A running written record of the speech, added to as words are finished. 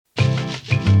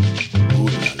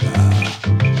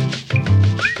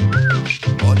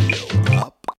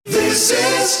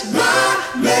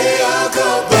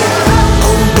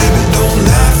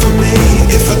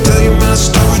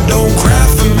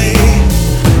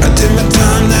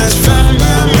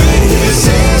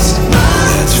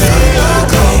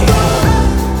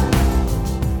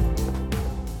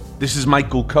This is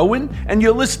Michael Cohen, and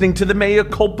you're listening to the Mea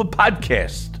Culpa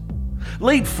podcast.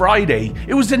 Late Friday,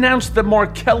 it was announced that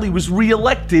Mark Kelly was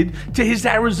re-elected to his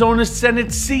Arizona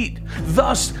Senate seat,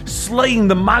 thus slaying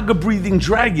the MAGA-breathing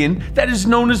dragon that is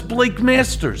known as Blake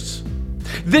Masters.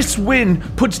 This win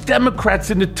puts Democrats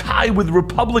in a tie with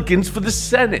Republicans for the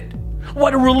Senate.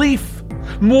 What a relief!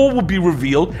 More will be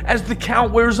revealed as the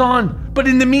count wears on. But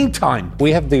in the meantime,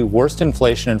 we have the worst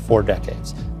inflation in 4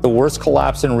 decades, the worst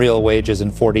collapse in real wages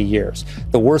in 40 years,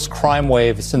 the worst crime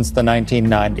wave since the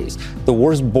 1990s, the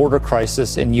worst border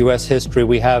crisis in U.S. history.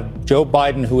 We have Joe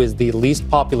Biden, who is the least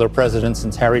popular president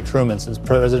since Harry Truman, since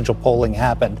presidential polling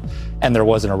happened, and there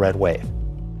wasn't a red wave.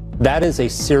 That is a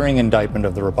searing indictment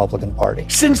of the Republican Party.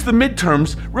 Since the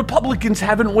midterms, Republicans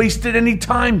haven't wasted any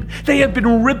time. They have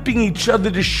been ripping each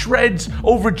other to shreds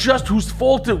over just whose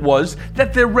fault it was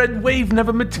that their red wave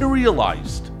never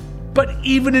materialized. But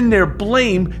even in their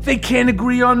blame, they can't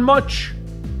agree on much.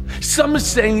 Some are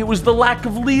saying it was the lack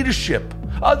of leadership.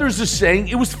 Others are saying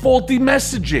it was faulty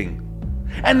messaging.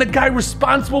 And the guy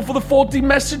responsible for the faulty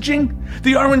messaging,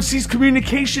 the RNC's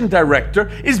communication director,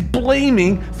 is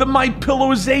blaming the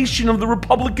MyPillowization of the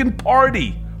Republican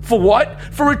Party. For what?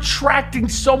 For attracting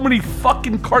so many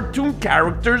fucking cartoon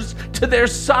characters to their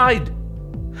side.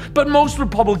 But most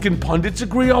Republican pundits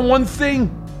agree on one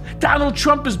thing. Donald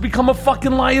Trump has become a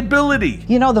fucking liability.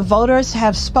 You know, the voters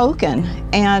have spoken,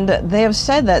 and they have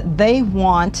said that they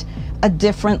want a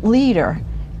different leader.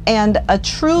 And a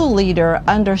true leader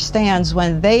understands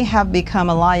when they have become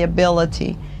a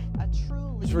liability.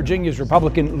 Virginia's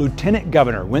Republican Lieutenant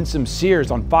Governor Winsome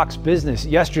Sears on Fox Business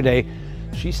yesterday.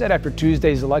 She said after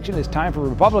Tuesday's election, it's time for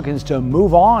Republicans to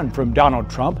move on from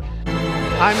Donald Trump.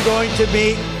 I'm going to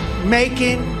be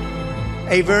making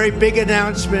a very big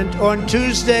announcement on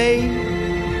Tuesday,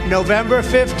 November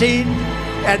 15th.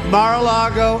 At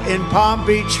Mar-a-Lago in Palm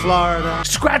Beach, Florida.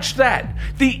 Scratch that.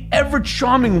 The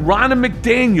ever-charming Ronna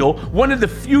McDaniel, one of the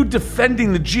few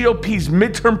defending the GOP's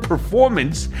midterm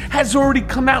performance, has already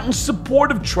come out in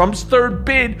support of Trump's third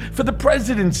bid for the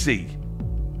presidency.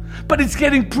 But it's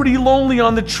getting pretty lonely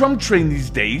on the Trump train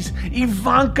these days.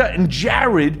 Ivanka and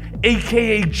Jared,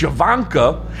 aka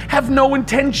Javanka, have no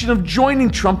intention of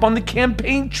joining Trump on the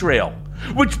campaign trail,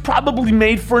 which probably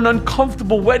made for an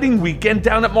uncomfortable wedding weekend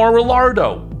down at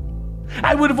Mar-a-Lago.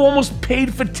 I would have almost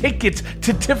paid for tickets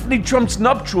to Tiffany Trump's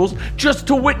nuptials just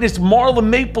to witness Marla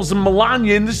Maples and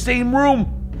Melania in the same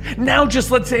room. Now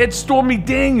just let's add Stormy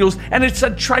Daniels and it's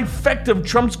a trifecta of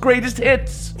Trump's greatest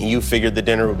hits. You figured the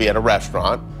dinner would be at a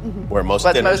restaurant where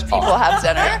most dinners people have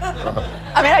dinner.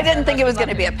 I mean, I didn't think it was going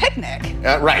to be a picnic.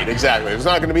 Right, exactly. It was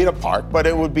not going to be in a park, but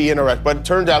it would be in a restaurant. But it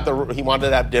turned out that he wanted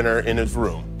to have dinner in his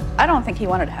room. I don't think he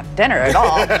wanted to have dinner at all.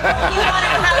 He wanted to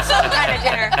have some kind of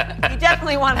dinner. You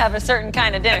definitely want to have a certain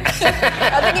kind of dinner.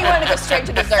 I think he wanted to go straight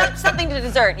to dessert. Something to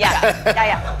dessert,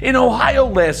 yeah. In Ohio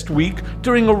last week,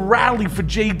 during a rally for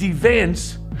J.D.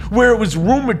 Vance, where it was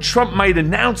rumored Trump might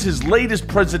announce his latest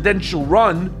presidential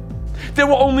run, there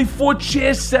were only 4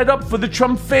 chairs set up for the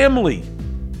Trump family.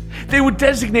 They were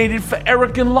designated for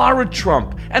Eric and Lara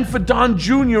Trump and for Don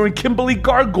Jr. and Kimberly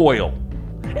Gargoyle.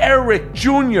 Eric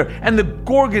Jr. and the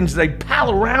Gorgons they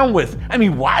pal around with. I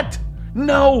mean, what?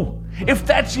 No. If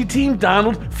that's your team,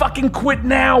 Donald, fucking quit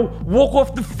now. Walk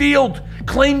off the field.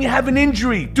 Claim you have an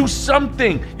injury. Do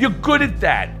something. You're good at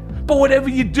that. But whatever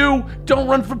you do, don't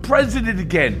run for president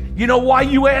again. You know why,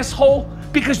 you asshole?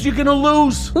 Because you're gonna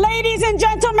lose. Ladies and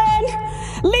gentlemen,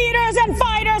 leaders and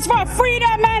fighters for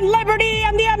freedom and liberty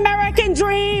and the American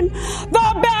dream,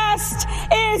 the best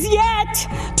is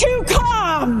yet to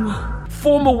come.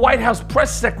 Former White House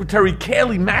Press Secretary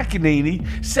Kayleigh McEnany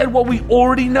said what we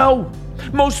already know.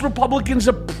 Most Republicans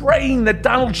are praying that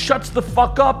Donald shuts the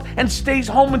fuck up and stays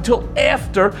home until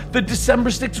after the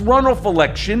December 6th runoff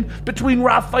election between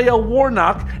Raphael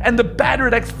Warnock and the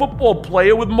battered ex-football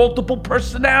player with multiple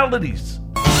personalities.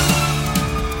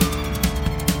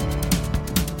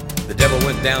 The devil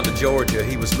went down to Georgia.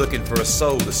 He was looking for a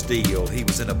soul to steal. He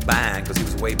was in a bind because he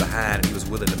was way behind and he was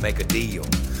willing to make a deal.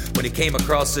 When he came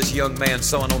across this young man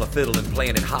sewing on a fiddle and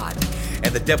playing it hot,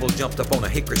 and the devil jumped up on a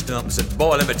hickory stump and said,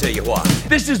 boy, let me tell you what.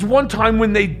 This is one time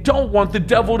when they don't want the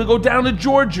devil to go down to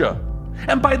Georgia.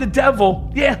 And by the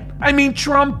devil, yeah, I mean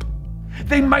Trump.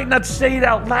 They might not say it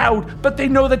out loud, but they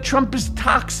know that Trump is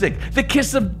toxic, the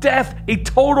kiss of death, a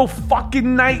total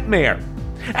fucking nightmare.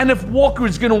 And if Walker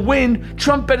is gonna win,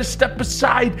 Trump better step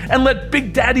aside and let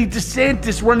Big Daddy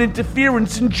DeSantis run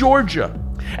interference in Georgia.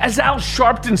 As Al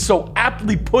Sharpton so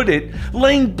aptly put it,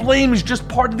 laying blame is just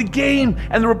part of the game,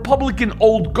 and the Republican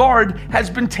old guard has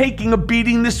been taking a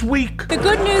beating this week. The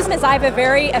good news is I have a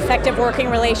very effective working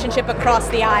relationship across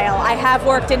the aisle. I have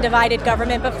worked in divided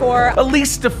government before.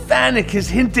 Elise Stefanik has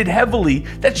hinted heavily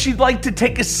that she'd like to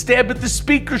take a stab at the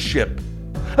speakership.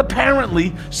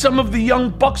 Apparently, some of the young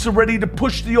bucks are ready to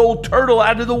push the old turtle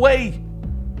out of the way.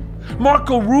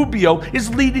 Marco Rubio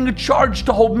is leading a charge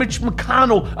to hold Mitch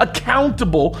McConnell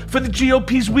accountable for the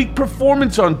GOP's weak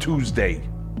performance on Tuesday.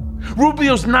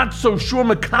 Rubio's not so sure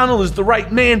McConnell is the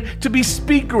right man to be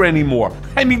speaker anymore.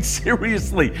 I mean,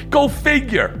 seriously, go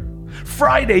figure.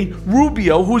 Friday,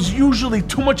 Rubio, who's usually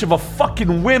too much of a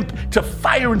fucking wimp to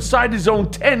fire inside his own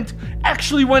tent,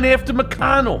 actually went after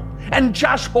McConnell, and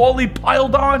Josh Hawley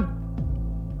piled on.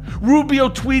 Rubio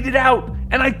tweeted out,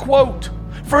 and I quote,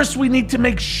 "First, we need to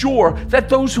make sure that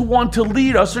those who want to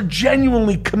lead us are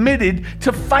genuinely committed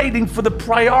to fighting for the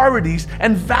priorities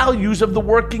and values of the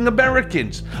working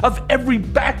Americans, of every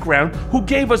background, who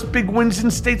gave us big wins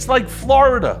in states like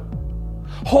Florida."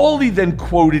 Hawley then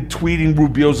quoted tweeting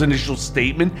Rubio's initial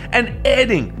statement and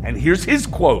adding, and here's his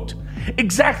quote,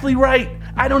 "Exactly right.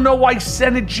 I don't know why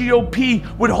Senate GOP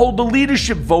would hold a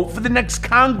leadership vote for the next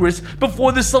Congress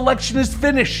before this election is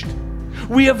finished.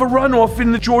 We have a runoff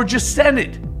in the Georgia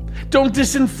Senate. Don't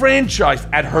disenfranchise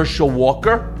at Herschel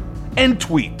Walker." End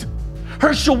tweet.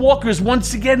 Herschel Walker is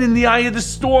once again in the eye of the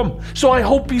storm, so I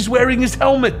hope he's wearing his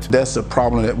helmet. That's a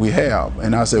problem that we have.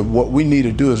 And I said, what we need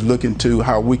to do is look into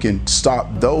how we can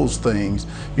stop those things.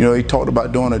 You know, he talked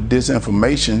about doing a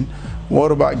disinformation.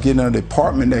 What about getting a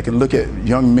department that can look at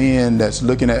young men that's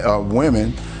looking at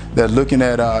women, that's looking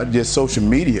at just social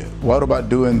media? What about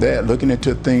doing that, looking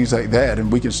into things like that,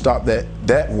 and we can stop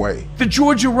that way? The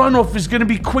Georgia runoff is going to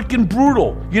be quick and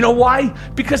brutal. You know why?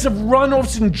 Because of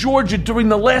runoffs in Georgia during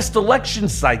the last election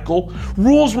cycle,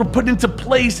 rules were put into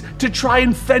place to try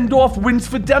and fend off wins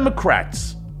for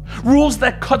Democrats. Rules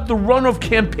that cut the runoff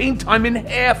campaign time in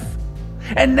half.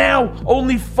 And now,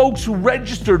 only folks who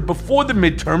registered before the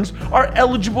midterms are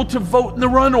eligible to vote in the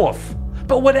runoff.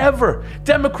 But whatever,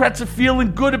 Democrats are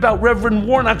feeling good about Reverend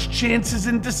Warnock's chances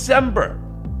in December.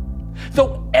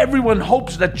 Though everyone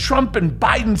hopes that Trump and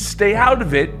Biden stay out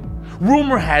of it,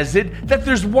 rumor has it that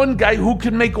there's one guy who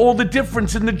can make all the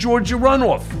difference in the Georgia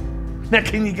runoff. Now,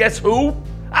 can you guess who?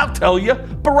 I'll tell you,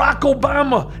 Barack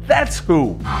Obama. That's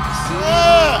who.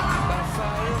 Yeah.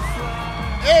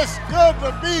 It's good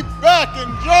to be back in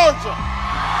Georgia.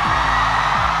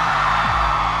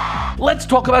 Let's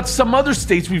talk about some other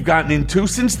states we've gotten into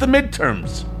since the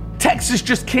midterms. Texas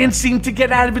just can't seem to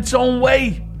get out of its own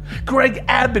way. Greg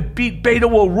Abbott beat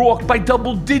Beto O'Rourke by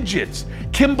double digits.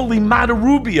 Kimberly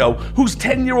Mata-Rubio, whose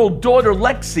 10-year-old daughter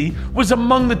Lexi was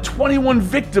among the 21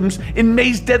 victims in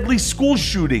May's deadly school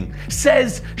shooting,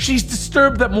 says she's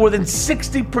disturbed that more than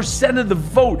 60% of the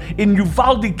vote in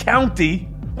Uvalde County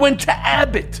went to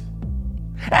Abbott.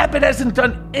 Abbott hasn't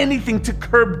done anything to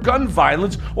curb gun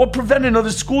violence or prevent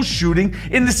another school shooting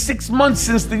in the 6 months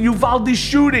since the Uvalde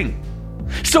shooting.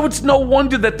 So it's no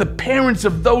wonder that the parents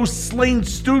of those slain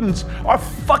students are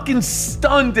fucking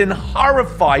stunned and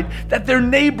horrified that their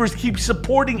neighbors keep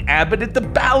supporting Abbott at the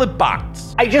ballot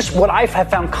box. What I have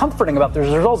found comforting about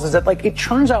those results is that, it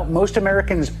turns out most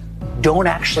Americans don't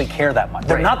actually care that much.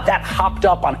 They're not that hopped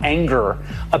up on anger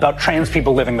about trans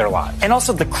people living their lives. And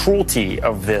also the cruelty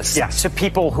of this to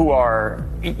people who are,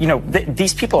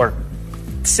 these people are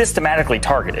systematically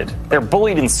targeted. They're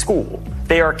bullied in school.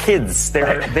 They are kids.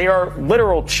 They are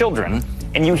literal children.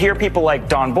 And you hear people like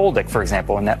Don Bolduc, for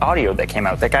example, in that audio that came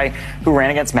out, that guy who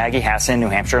ran against Maggie Hassan in New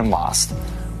Hampshire and lost,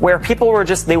 where people were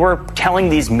they were telling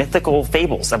these mythical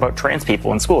fables about trans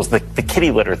people in schools, the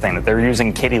kitty litter thing, that they're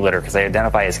using kitty litter because they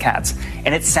identify as cats.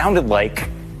 And it sounded like,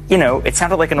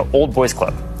 an old boys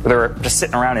club where they were just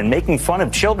sitting around and making fun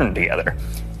of children together.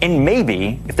 And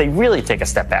maybe, if they really take a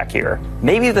step back here,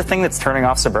 maybe the thing that's turning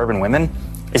off suburban women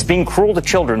is being cruel to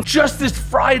children. Just this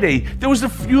Friday, there was a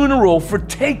funeral for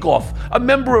Takeoff, a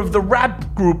member of the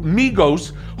rap group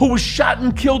Migos, who was shot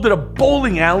and killed at a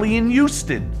bowling alley in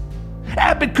Houston.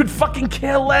 Abbott could fucking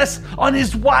care less. On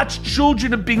his watch,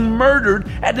 children are being murdered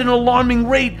at an alarming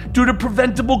rate due to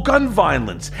preventable gun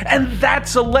violence. And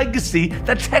that's a legacy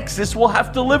that Texas will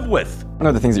have to live with. One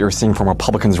of the things that you're seeing from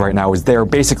Republicans right now is they're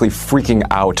basically freaking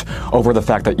out over the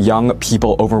fact that young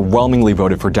people overwhelmingly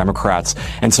voted for Democrats.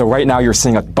 And so right now you're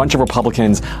seeing a bunch of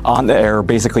Republicans on the air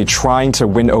basically trying to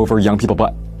win over young people.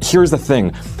 But here's the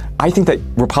thing. I think that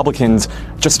Republicans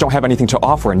just don't have anything to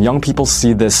offer. And young people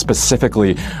see this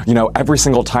specifically, every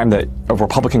single time that a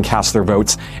Republican casts their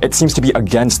votes, it seems to be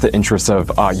against the interests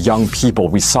of young people.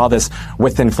 We saw this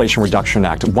with the Inflation Reduction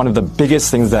Act. One of the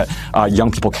biggest things that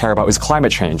young people care about is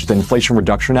climate change. The Inflation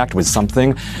Reduction Act was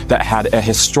something that had a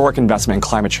historic investment in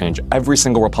climate change. Every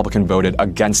single Republican voted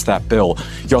against that bill.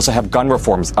 You also have gun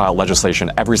reforms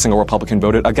legislation. Every single Republican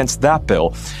voted against that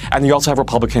bill. And you also have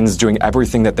Republicans doing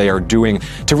everything that they are doing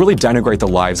to really denigrate the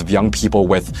lives of young people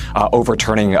with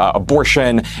overturning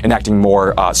abortion, enacting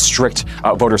more strict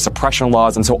voter suppression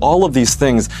laws. And so all of these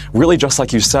things really, just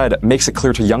like you said, makes it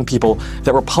clear to young people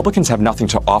that Republicans have nothing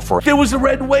to offer. There was a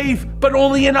red wave, but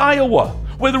only in Iowa,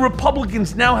 where the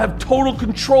Republicans now have total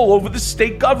control over the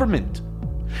state government.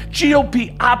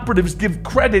 GOP operatives give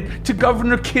credit to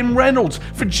Governor Kim Reynolds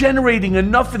for generating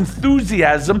enough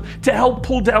enthusiasm to help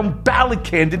pull down ballot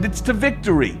candidates to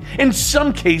victory, in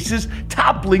some cases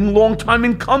toppling longtime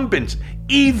incumbents,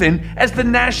 even as the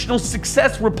national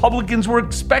success Republicans were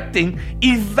expecting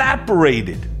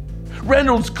evaporated.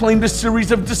 Reynolds claimed a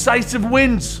series of decisive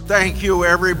wins. Thank you,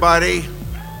 everybody.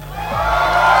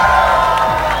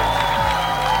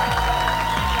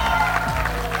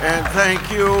 And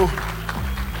thank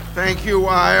you,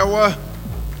 Iowa.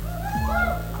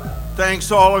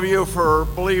 Thanks all of you for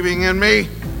believing in me.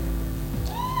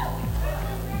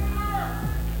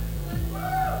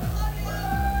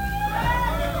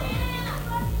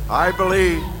 I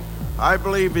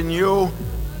believe in you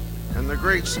and the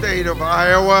great state of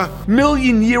Iowa.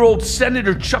 Million-year-old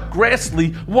Senator Chuck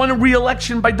Grassley won a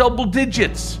re-election by double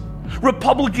digits.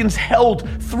 Republicans held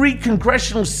 3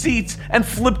 congressional seats and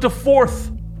flipped a 4th.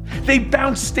 They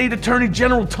bounced State Attorney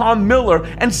General Tom Miller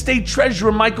and State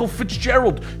Treasurer Michael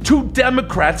Fitzgerald, 2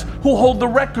 Democrats who hold the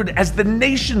record as the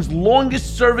nation's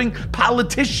longest-serving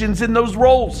politicians in those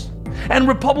roles. And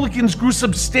Republicans grew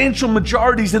substantial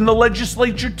majorities in the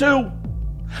legislature, too.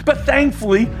 But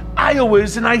thankfully, Iowa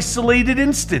is an isolated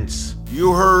instance.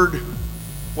 You heard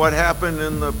what happened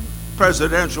in the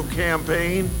presidential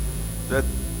campaign, that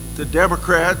the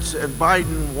Democrats and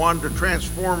Biden wanted to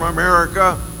transform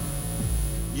America.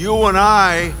 You and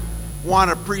I want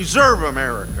to preserve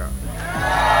America.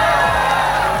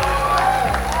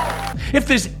 If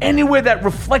there's anywhere that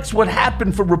reflects what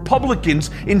happened for Republicans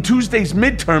in Tuesday's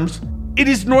midterms, it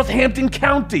is Northampton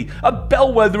County, a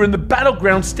bellwether in the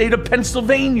battleground state of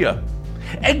Pennsylvania.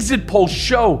 Exit polls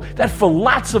show that for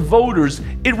lots of voters,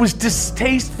 it was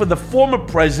distaste for the former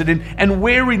president and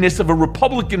wariness of a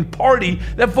Republican Party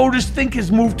that voters think has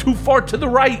moved too far to the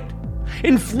right.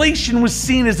 Inflation was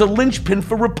seen as a linchpin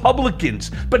for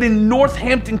Republicans, but in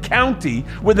Northampton County,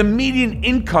 where the median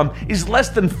income is less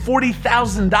than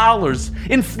 $40,000,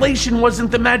 inflation wasn't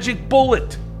the magic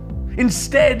bullet.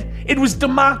 Instead, it was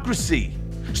democracy.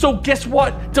 So guess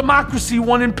what? Democracy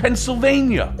won in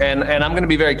Pennsylvania. And I'm going to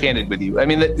be very candid with you. I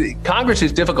mean, the Congress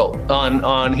is difficult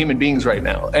on human beings right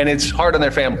now, and it's hard on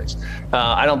their families.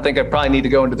 I don't think I probably need to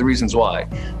go into the reasons why.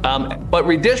 But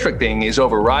redistricting is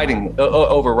overriding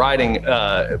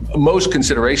most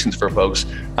considerations for folks.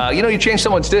 You change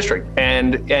someone's district,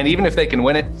 and even if they can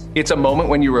win it, it's a moment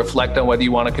when you reflect on whether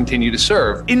you want to continue to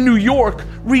serve. In New York,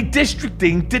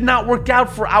 redistricting did not work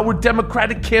out for our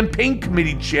Democratic Campaign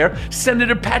Committee chair,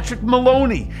 Senator Patrick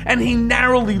Maloney, and he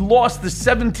narrowly lost the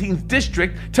 17th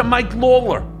district to Mike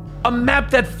Lawler. A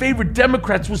map that favored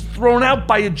Democrats was thrown out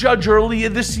by a judge earlier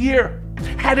this year.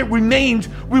 Had it remained,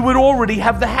 we would already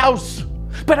have the House.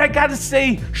 But I gotta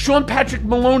say, Sean Patrick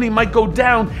Maloney might go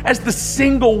down as the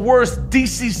single worst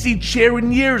DCC chair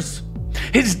in years.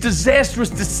 His disastrous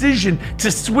decision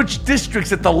to switch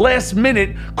districts at the last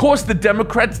minute cost the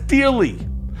Democrats dearly.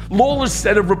 Lawler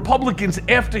said of Republicans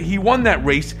after he won that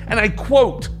race, and I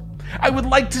quote, "I would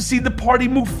like to see the party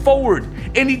move forward.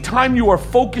 Anytime you are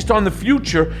focused on the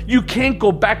future, you can't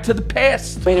go back to the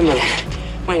past." Wait a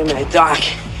minute, Doc.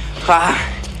 Are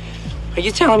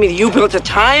you telling me that you built a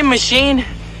time machine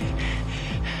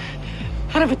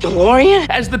out of a DeLorean?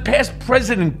 As the past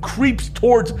president creeps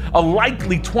towards a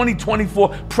likely 2024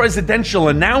 presidential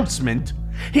announcement,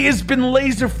 he has been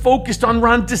laser focused on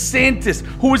Ron DeSantis,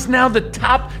 who is now the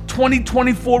top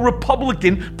 2024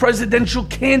 Republican presidential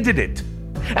candidate.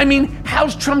 I mean,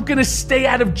 how's Trump gonna stay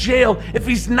out of jail if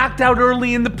he's knocked out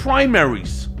early in the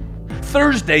primaries?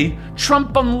 Thursday,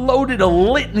 Trump unloaded a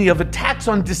litany of attacks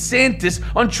on DeSantis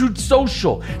on Truth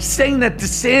Social, saying that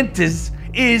DeSantis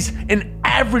is an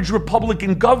average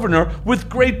Republican governor with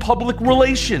great public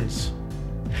relations.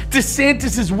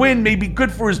 DeSantis' win may be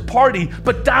good for his party,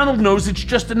 but Donald knows it's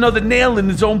just another nail in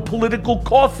his own political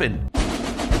coffin.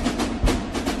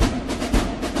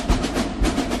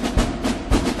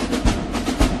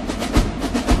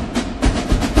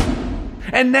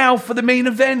 And now for the main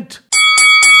event.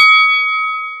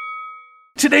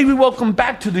 Today we welcome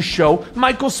back to the show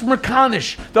Michael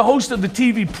Smerconish, the host of the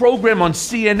TV program on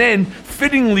CNN,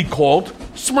 fittingly called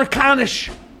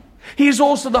Smerconish. He is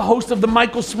also the host of the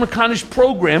Michael Smerconish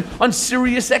program on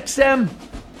Sirius XM.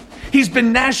 He's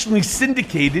been nationally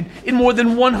syndicated in more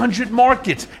than 100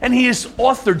 markets, and he has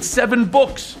authored 7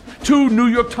 books, 2 New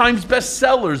York Times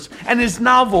bestsellers, and his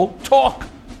novel, Talk,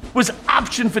 was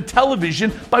optioned for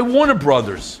television by Warner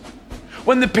Brothers.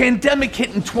 When the pandemic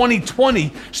hit in 2020,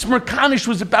 Smerconish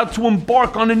was about to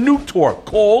embark on a new tour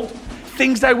called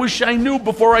Things I Wish I Knew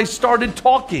Before I Started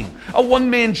Talking, a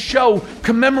one-man show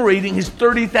commemorating his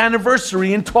 30th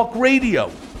anniversary in talk radio.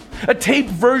 A taped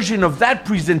version of that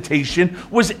presentation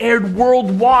was aired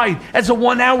worldwide as a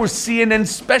 1-hour CNN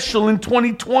special in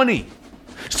 2020.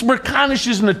 Smerconish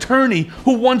is an attorney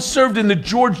who once served in the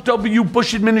George W.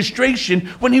 Bush administration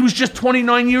when he was just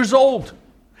 29 years old.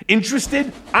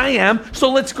 Interested? I am,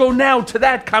 so let's go now to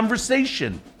that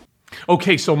conversation.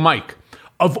 Okay, so Mike,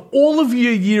 of all of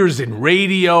your years in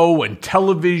radio and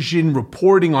television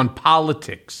reporting on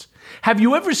politics, have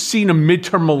you ever seen a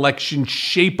midterm election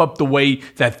shape up the way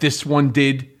that this one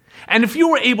did? And if you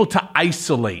were able to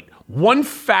isolate one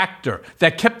factor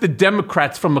that kept the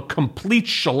Democrats from a complete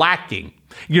shellacking,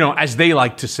 as they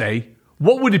like to say,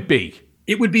 what would it be?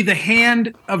 It would be the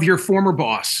hand of your former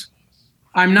boss.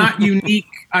 I'm not unique.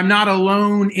 I'm not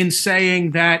alone in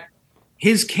saying that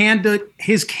his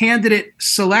candidate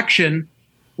selection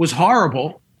was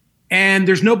horrible. And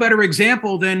there's no better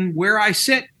example than where I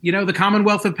sit, the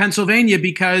Commonwealth of Pennsylvania,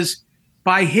 because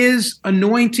by his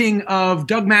anointing of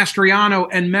Doug Mastriano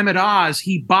and Mehmet Oz,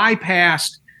 he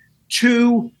bypassed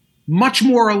 2 much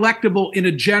more electable in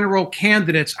a general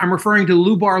candidates. I'm referring to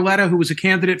Lou Barletta, who was a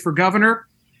candidate for governor,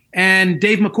 and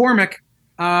Dave McCormick,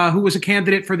 who was a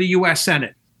candidate for the U.S.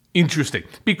 Senate. Interesting,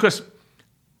 because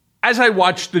as I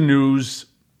watch the news,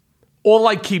 all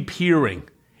I keep hearing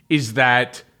is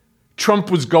that Trump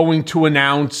was going to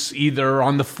announce either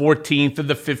on the 14th or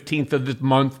the 15th of this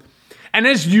month. And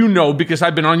as you know, because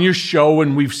I've been on your show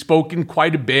and we've spoken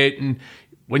quite a bit, and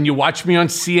when you watch me on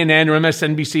CNN or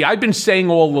MSNBC, I've been saying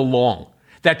all along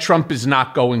that Trump is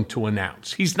not going to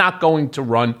announce. He's not going to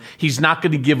run. He's not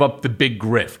going to give up the big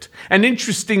grift. And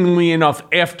interestingly enough,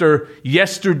 after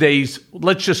yesterday's,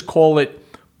 let's just call it,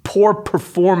 poor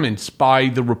performance by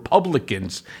the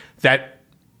Republicans that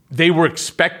they were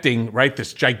expecting, right,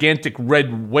 this gigantic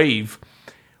red wave,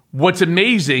 what's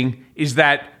amazing is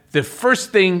that the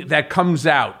first thing that comes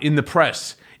out in the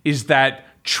press is that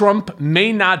Trump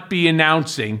may not be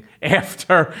announcing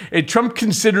after Trump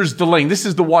considers delaying. This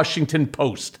is the Washington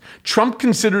Post. Trump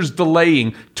considers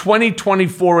delaying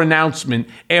 2024 announcement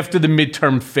after the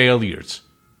midterm failures.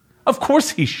 Of course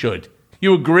he should.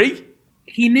 You agree?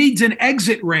 He needs an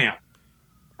exit ramp.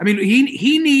 I mean,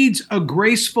 he needs a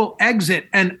graceful exit.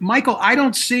 And Michael, I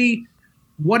don't see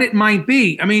what it might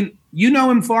be. I mean, you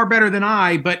know him far better than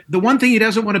I, but the one thing he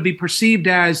doesn't want to be perceived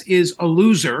as is a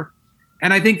loser.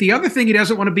 And I think the other thing he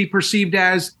doesn't want to be perceived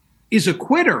as is a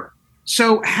quitter.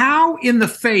 So how in the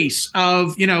face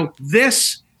of,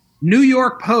 this New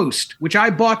York Post, which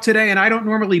I bought today, and I don't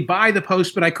normally buy the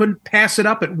Post, but I couldn't pass it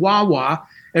up at Wawa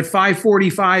at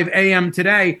 5:45 a.m.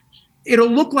 today, it'll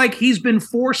look like he's been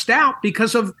forced out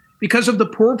because of the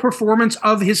poor performance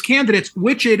of his candidates,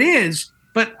 which it is.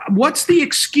 But what's the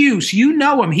excuse? You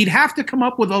know him. He'd have to come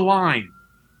up with a line.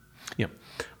 Yeah.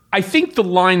 I think the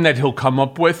line that he'll come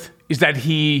up with is that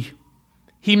he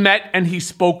met and he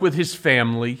spoke with his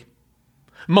family.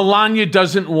 Melania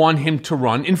doesn't want him to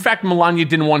run. In fact, Melania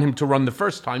didn't want him to run the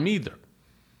first time either.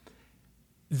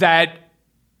 That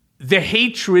the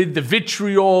hatred, the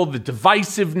vitriol, the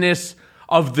divisiveness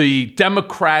of the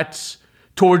Democrats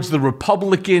towards the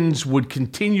Republicans would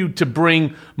continue to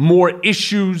bring more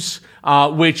issues,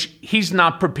 which he's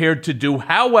not prepared to do.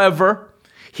 However,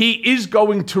 he is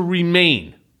going to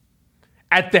remain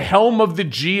at the helm of the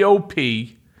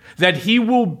GOP, that he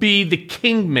will be the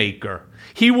kingmaker.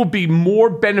 He will be more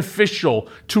beneficial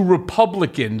to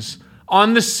Republicans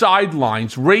on the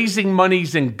sidelines, raising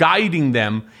monies and guiding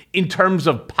them in terms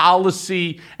of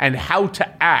policy and how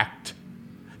to act,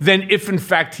 than if, in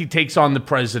fact, he takes on the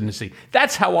presidency.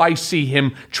 That's how I see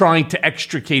him trying to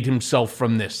extricate himself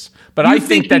from this. But I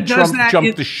think that Trump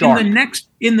jumped the shark.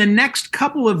 In the next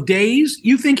couple of days,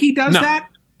 you think he does that?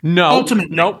 No.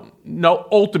 Ultimately. No,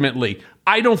 ultimately.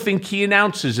 I don't think he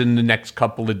announces in the next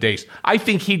couple of days. I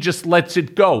think he just lets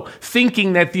it go,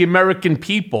 thinking that the American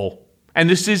people, and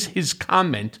this is his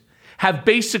comment, have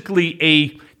basically a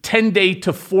 10-day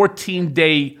to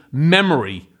 14-day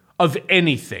memory of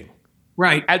anything.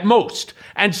 Right. At most.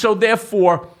 And so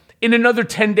therefore, in another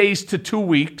 10 days to 2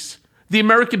 weeks, the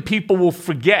American people will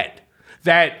forget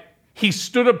that he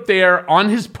stood up there on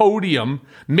his podium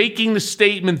making the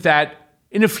statement that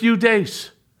in a few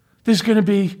days, there's going to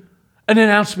be an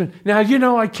announcement. Now,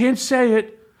 I can't say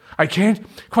it. I can't.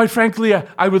 Quite frankly,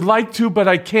 I would like to, but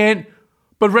I can't.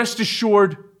 But rest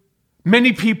assured,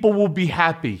 many people will be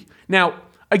happy. Now,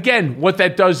 again, what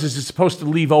that does is it's supposed to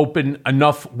leave open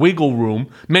enough wiggle room.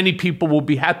 Many people will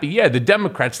be happy. Yeah, the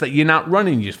Democrats that you're not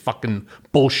running, you fucking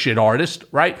bullshit artist,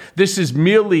 right? This is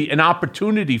merely an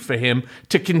opportunity for him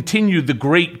to continue the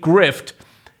great grift.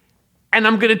 And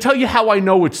I'm going to tell you how I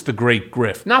know it's the great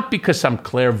grift. Not because I'm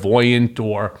clairvoyant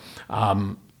or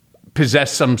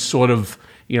possess some sort of,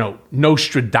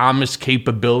 Nostradamus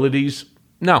capabilities.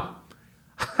 No.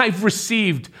 I've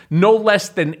received no less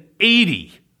than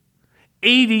 80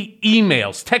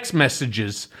 emails, text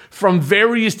messages from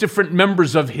various different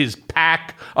members of his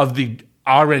PAC, of the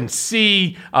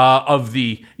RNC, of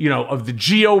the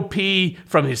GOP,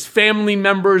 from his family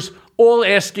members, all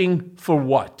asking for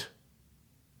what?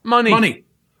 Money.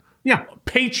 Yeah.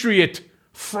 Patriot,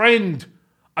 friend,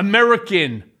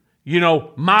 American,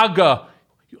 MAGA.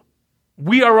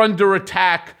 We are under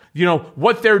attack.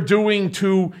 What they're doing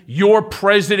to your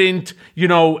president,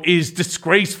 is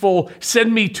disgraceful.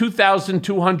 Send me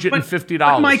 $2,250.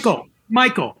 But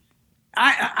Michael,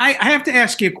 I have to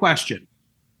ask you a question.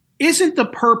 Isn't the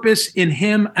purpose in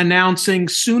him announcing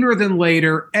sooner than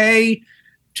later, A,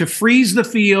 to freeze the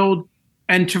field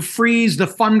and to freeze the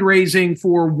fundraising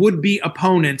for would-be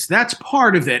opponents? That's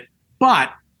part of it.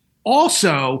 But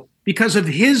also because of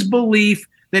his belief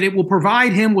that it will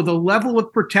provide him with a level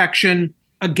of protection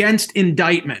against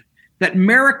indictment, that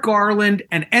Merrick Garland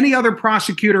and any other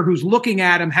prosecutor who's looking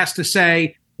at him has to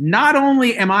say, not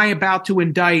only am I about to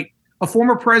indict a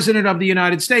former president of the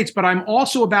United States, but I'm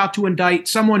also about to indict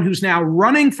someone who's now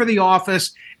running for the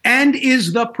office and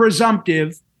is the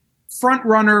presumptive front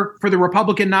runner for the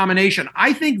Republican nomination.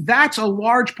 I think that's a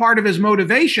large part of his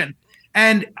motivation.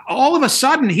 And all of a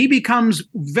sudden, he becomes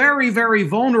very, very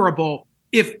vulnerable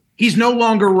if he's no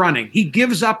longer running. He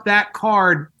gives up that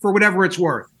card for whatever it's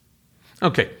worth.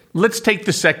 Okay, let's take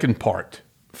the second part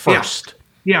first.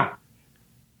 Yeah.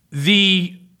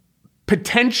 The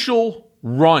potential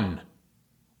run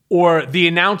or the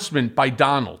announcement by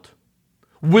Donald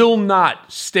will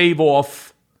not stave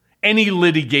off any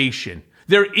litigation.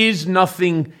 There is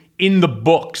nothing in the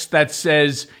books that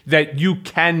says that you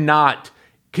cannot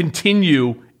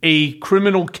continue a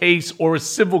criminal case or a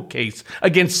civil case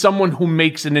against someone who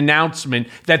makes an announcement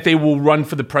that they will run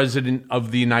for the president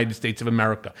of the United States of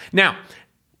America. Now,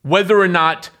 whether or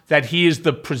not that he is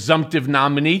the presumptive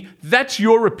nominee, that's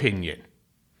your opinion.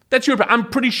 I'm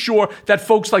pretty sure that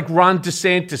folks like Ron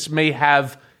DeSantis may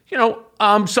have,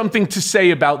 something to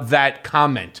say about that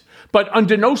comment. But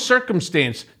under no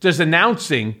circumstance does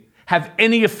announcing have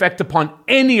any effect upon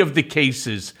any of the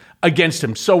cases against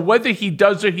him. So whether he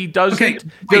does or he doesn't,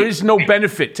 there is no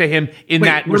benefit to him in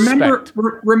that respect.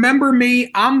 Remember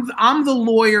me, I'm the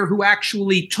lawyer who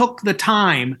actually took the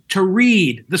time to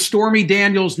read the Stormy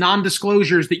Daniels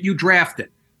non-disclosures that you drafted.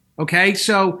 Okay,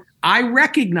 so I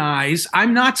recognize,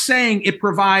 I'm not saying it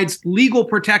provides legal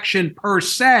protection per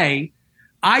se.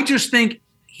 I just think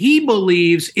he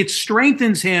believes it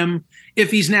strengthens him if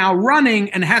he's now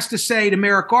running and has to say to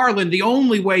Merrick Garland, the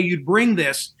only way you'd bring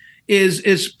this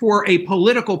is for a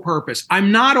political purpose.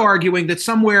 I'm not arguing that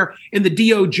somewhere in the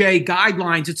DOJ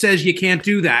guidelines it says you can't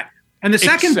do that. And the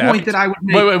second point that I would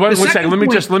make. Wait, one second. Let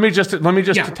me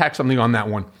just attack something on that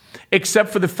one. Except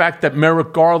for the fact that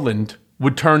Merrick Garland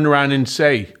would turn around and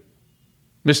say,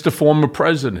 Mr. Former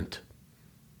President,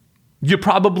 you're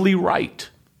probably right.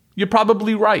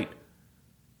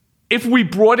 If we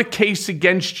brought a case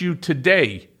against you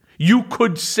today, you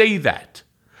could say that.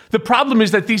 The problem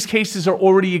is that these cases are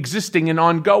already existing and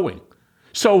ongoing.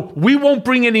 So we won't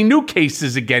bring any new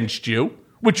cases against you,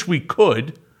 which we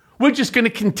could. We're just going to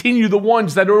continue the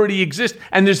ones that already exist,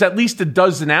 and there's at least a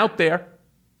dozen out there.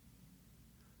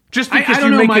 Just because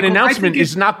you make an announcement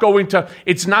is not going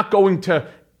to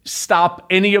stop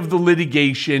any of the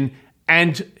litigation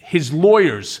and his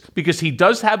lawyers, because he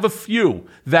does have a few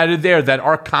that are there that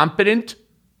are competent.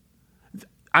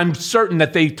 I'm certain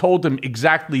that they told him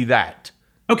exactly that.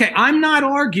 Okay, I'm not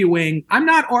arguing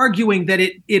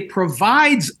that it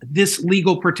provides this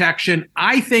legal protection.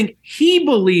 I think he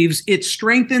believes it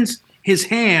strengthens his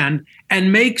hand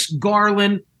and makes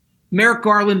Merrick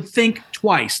Garland think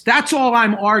twice. That's all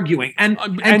I'm arguing. And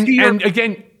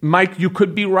again, Mike, you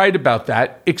could be right about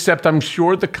that, except I'm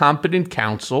sure the competent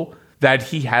counsel that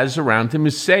he has around him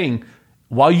is saying,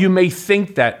 while you may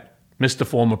think that, Mr.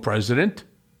 Former President,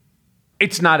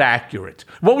 It's not accurate.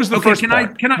 What was the first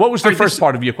part? What was the first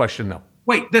part of your question, though?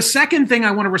 Wait, the second thing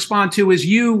I want to respond to is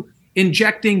you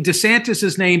injecting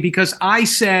DeSantis's name because I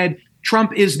said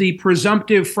Trump is the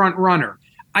presumptive front runner.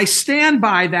 I stand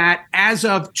by that as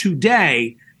of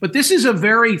today, but this is a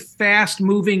very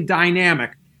fast-moving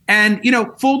dynamic. And,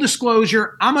 full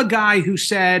disclosure, I'm a guy who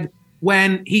said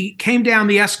when he came down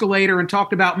the escalator and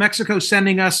talked about Mexico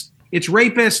sending us its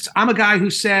rapists, I'm a guy who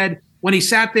said when he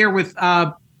sat there with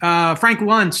Frank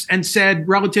Luntz and said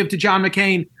relative to John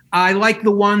McCain, I like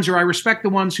the ones or I respect the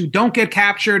ones who don't get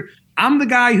captured. I'm the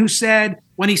guy who said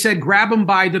when he said grab him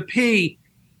by the P,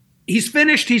 he's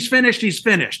finished.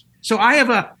 So I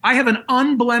have an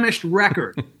unblemished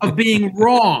record of being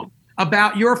wrong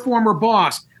about your former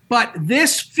boss. But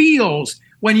this feels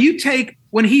when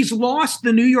he's lost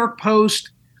the New York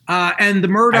Post and the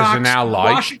Murdochs, as an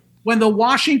ally, when the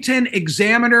Washington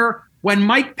Examiner, when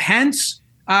Mike Pence,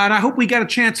 and I hope we get a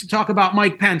chance to talk about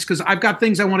Mike Pence because I've got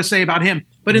things I want to say about him.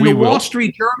 But in the Wall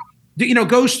Street Journal,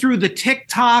 goes through the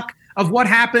tick-tock of what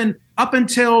happened up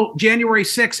until January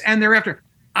 6th and thereafter.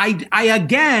 I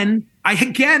again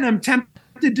am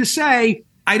tempted to say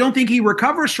I don't think he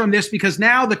recovers from this because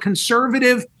now the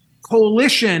conservative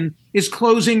coalition is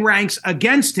closing ranks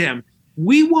against him.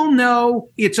 We will know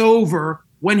it's over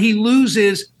when he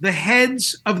loses the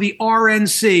heads of the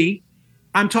RNC.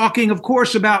 I'm talking, of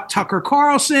course, about Tucker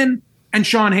Carlson and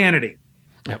Sean Hannity.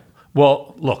 Yep.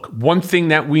 Well, look, one thing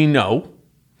that we know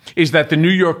is that the New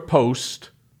York Post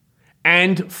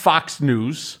and Fox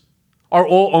News are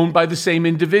all owned by the same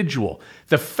individual.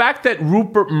 The fact that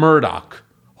Rupert Murdoch,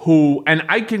 and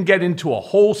I can get into a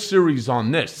whole series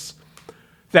on this,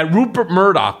 that Rupert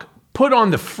Murdoch put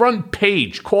on the front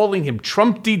page calling him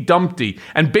Trumpty Dumpty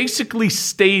and basically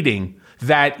stating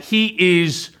that he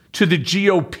is to the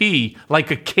GOP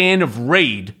like a can of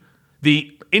Raid,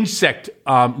 the insect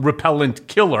repellent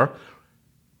killer.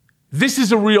 This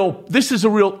is a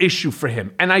real issue for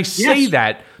him. And I say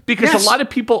that because a lot of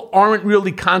people aren't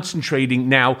really concentrating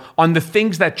now on the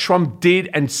things that Trump did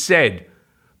and said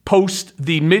post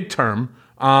the midterm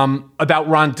about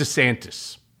Ron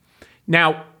DeSantis.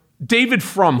 Now, David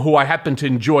Frum, who I happen to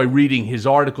enjoy reading his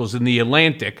articles in The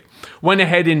Atlantic, went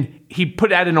ahead and he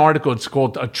put out an article. It's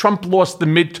called Trump Lost the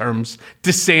Midterms,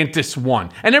 DeSantis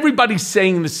Won. And everybody's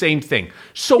saying the same thing.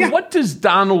 So what does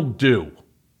Donald do?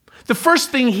 The first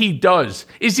thing he does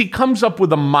is he comes up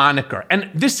with a moniker.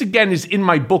 And this, again, is in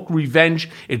my book, Revenge.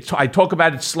 I talk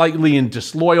about it slightly in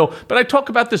Disloyal, but I talk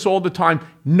about this all the time.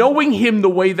 Knowing him the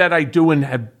way that I do and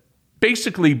have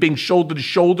basically been shoulder to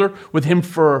shoulder with him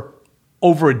for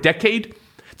over a decade,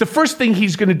 the first thing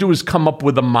he's going to do is come up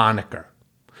with a moniker.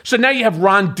 So now you have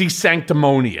Ron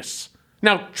DeSanctimonious.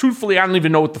 Now, truthfully, I don't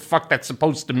even know what the fuck that's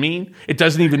supposed to mean. It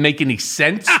doesn't even make any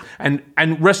sense. And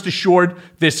rest assured,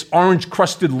 this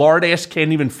orange-crusted lard ass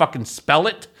can't even fucking spell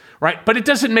it, right? But it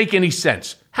doesn't make any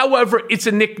sense. However, it's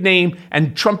a nickname,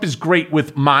 and Trump is great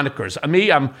with monikers.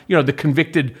 I'm the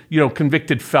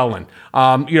convicted felon,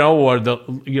 or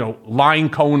the, lying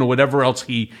cone or whatever else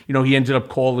he ended up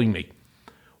calling me.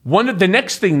 The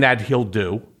next thing that he'll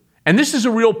do, and this is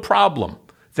a real problem,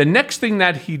 the next thing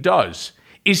that he does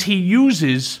is he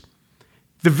uses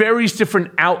the various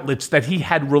different outlets that he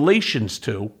had relations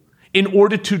to in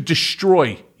order to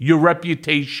destroy your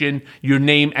reputation, your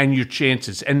name, and your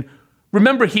chances. And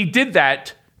remember, he did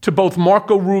that to both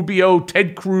Marco Rubio,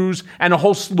 Ted Cruz, and a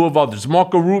whole slew of others.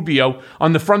 Marco Rubio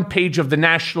on the front page of the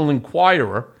National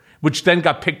Enquirer, which then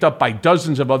got picked up by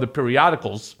dozens of other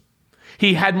periodicals.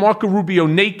 He had Marco Rubio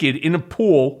naked in a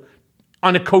pool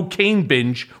on a cocaine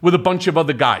binge with a bunch of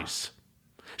other guys.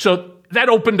 So that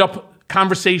opened up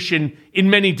conversation in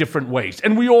many different ways.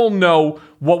 And we all know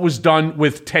what was done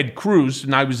with Ted Cruz,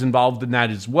 and I was involved in that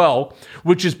as well,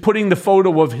 which is putting the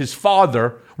photo of his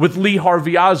father with Lee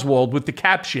Harvey Oswald with the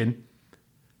caption,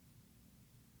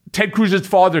 Ted Cruz's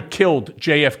father killed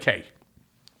JFK.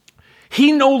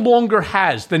 He no longer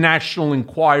has the National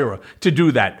Enquirer to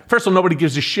do that. First of all, nobody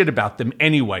gives a shit about them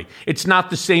anyway. It's not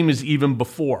the same as even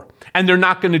before. And they're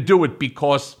not going to do it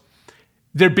because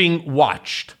they're being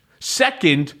watched.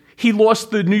 Second, he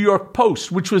lost the New York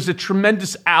Post, which was a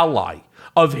tremendous ally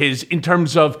of his in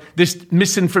terms of this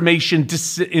misinformation,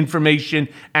 disinformation,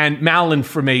 and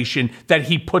malinformation that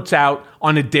he puts out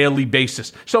on a daily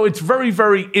basis. So it's very,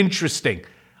 very interesting.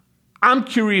 I'm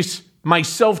curious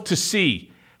myself to see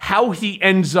how he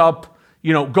ends up,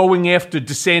 going after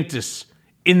DeSantis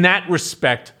in that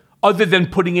respect, other than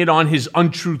putting it on his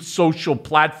Untruth Social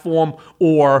platform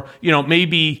or,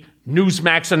 maybe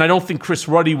Newsmax, and I don't think Chris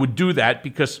Ruddy would do that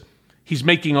because he's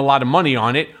making a lot of money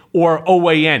on it, or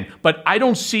OAN. But I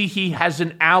don't see he has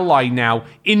an ally now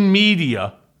in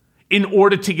media in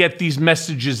order to get these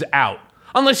messages out.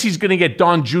 Unless he's going to get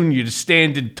Don Jr. to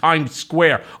stand in Times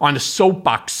Square on a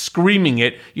soapbox screaming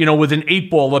it, with an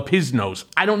 8-ball up his nose.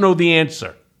 I don't know the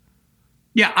answer.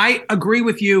 Yeah, I agree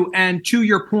with you. And to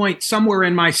your point, somewhere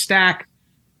in my stack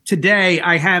today,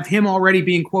 I have him already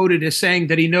being quoted as saying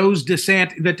that he knows that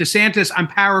DeSantis, I'm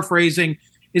paraphrasing,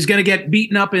 is going to get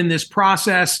beaten up in this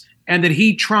process, and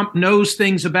that Trump knows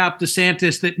things about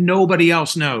DeSantis that nobody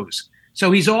else knows.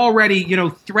 So he's already,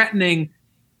 threatening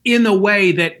in the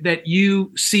way that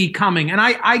you see coming. And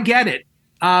I get it.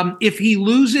 If he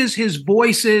loses his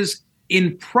voices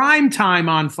in prime time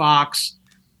on Fox,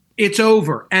 it's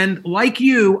over. And like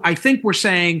you, I think we're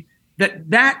saying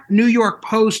that New York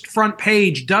Post front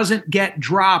page doesn't get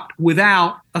dropped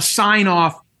without a sign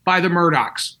off by the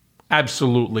Murdochs.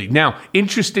 Absolutely. Now,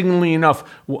 interestingly enough,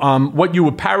 what you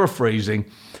were paraphrasing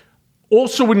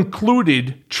also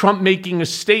included Trump making a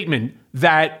statement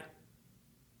that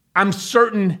I'm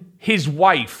certain his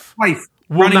wife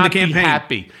will not be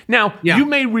happy. Now, you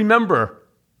may remember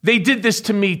they did this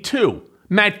to me too.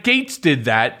 Matt Gaetz did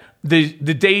that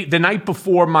the night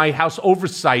before my House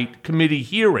Oversight Committee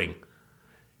hearing.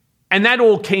 And that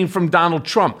all came from Donald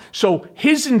Trump. So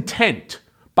his intent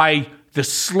by the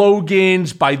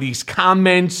slogans, by these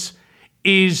comments,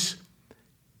 is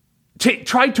to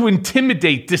try to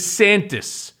intimidate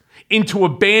DeSantis into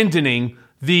abandoning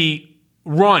the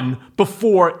run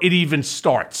before it even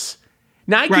starts.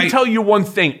 Now, I can tell you one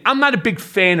thing. I'm not a big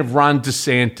fan of Ron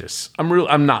DeSantis.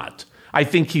 I'm not. I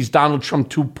think he's Donald Trump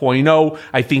 2.0.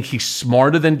 I think he's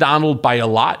smarter than Donald by a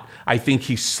lot. I think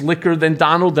he's slicker than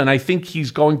Donald, and I think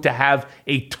he's going to have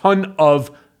a ton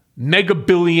of mega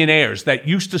billionaires that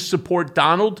used to support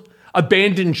Donald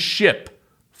abandon ship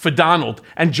for Donald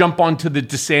and jump onto the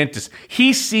DeSantis.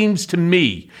 He seems to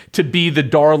me to be the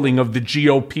darling of the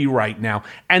GOP right now.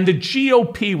 And the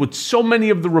GOP, with so many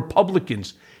of the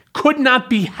Republicans, could not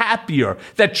be happier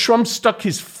that Trump stuck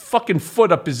his fucking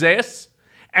foot up his ass.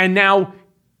 And now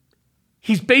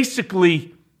he's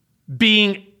basically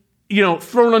being,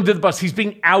 thrown under the bus. He's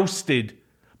being ousted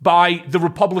by the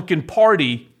Republican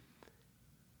Party.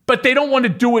 But they don't want to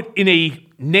do it in a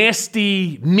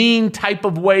nasty, mean type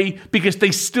of way because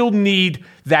they still need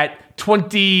that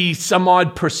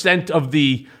 20-some-odd% of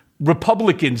the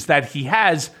Republicans that he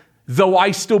has, though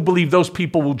I still believe those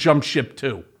people will jump ship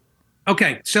too.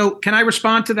 Okay, so can I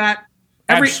respond to that?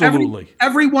 Absolutely.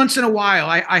 Every once in a while,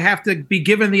 I have to be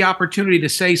given the opportunity to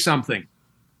say something.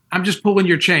 I'm just pulling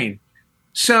your chain.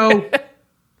 So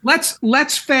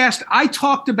let's fast. I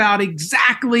talked about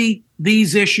exactly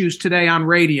these issues today on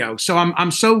radio. So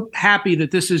I'm so happy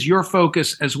that this is your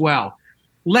focus as well.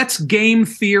 Let's game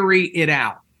theory it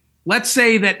out. Let's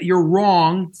say that you're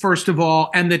wrong, first of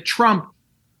all, and that Trump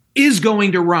is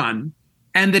going to run,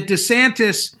 and that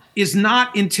DeSantis is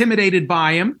not intimidated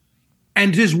by him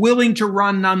and is willing to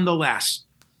run nonetheless.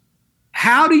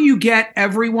 How do you get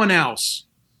everyone else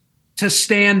to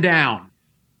stand down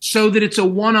so that it's a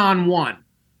one-on-one?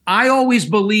 I always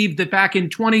believed that back in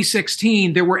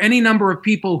 2016, there were any number of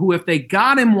people who, if they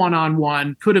got him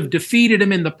one-on-one, could have defeated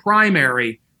him in the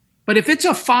primary. But if it's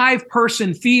a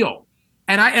 5-person field,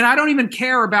 and I don't even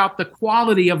care about the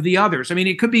quality of the others. I mean,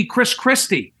 it could be Chris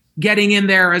Christie getting in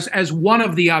there as one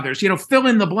of the others, fill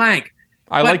in the blank.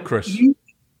 I like Chris.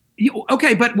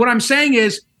 Okay, but what I'm saying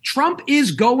is Trump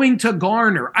is going to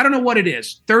garner, I don't know what it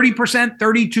is, 30%,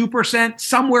 32%,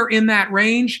 somewhere in that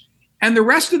range. And the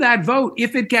rest of that vote,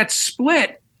 if it gets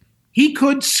split, he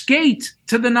could skate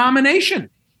to the nomination.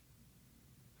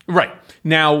 Right.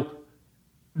 Now,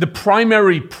 the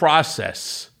primary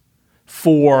process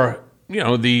for,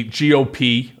 the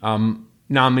GOP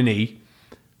nominee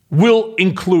will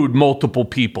include multiple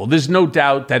people. There's no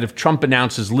doubt that if Trump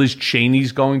announces Liz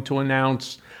Cheney's going to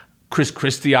announce, Chris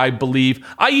Christie, I believe.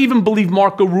 I even believe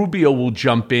Marco Rubio will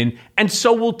jump in, and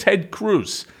so will Ted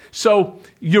Cruz. So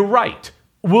you're right.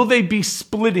 Will they be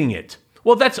splitting it?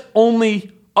 Well, that's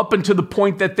only up until the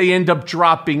point that they end up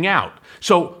dropping out.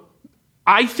 So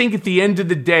I think at the end of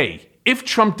the day, if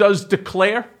Trump does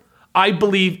declare, I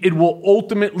believe it will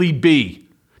ultimately be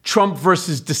Trump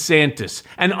versus DeSantis.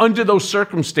 And under those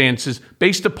circumstances,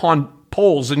 based upon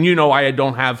polls, and I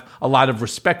don't have a lot of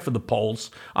respect for the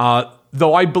polls,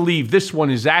 though I believe this one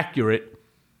is accurate,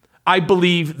 I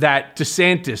believe that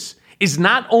DeSantis is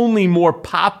not only more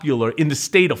popular in the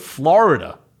state of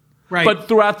Florida, but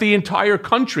throughout the entire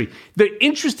country. The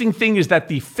interesting thing is that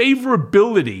the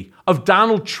favorability of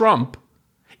Donald Trump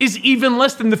is even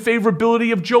less than the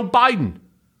favorability of Joe Biden.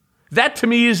 That, to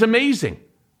me, is amazing.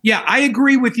 Yeah, I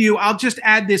agree with you. I'll just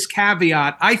add this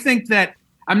caveat. I think that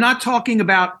I'm not talking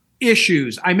about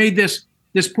issues. I made this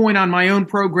point on my own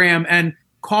program, and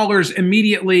callers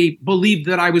immediately believed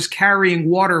that I was carrying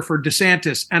water for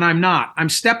DeSantis, and I'm not. I'm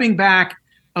stepping back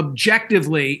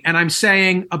objectively, and I'm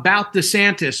saying about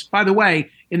DeSantis, by the way,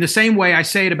 in the same way I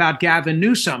say it about Gavin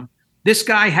Newsom, this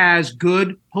guy has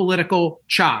good political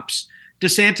chops.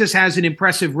 DeSantis has an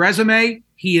impressive resume.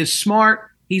 He is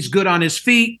smart. He's good on his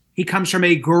feet. He comes from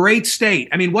a great state.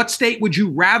 I mean, what state would you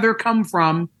rather come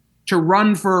from to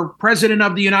run for president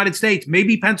of the United States?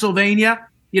 Maybe Pennsylvania,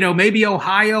 maybe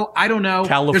Ohio. I don't know.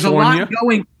 California. There's a lot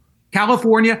going.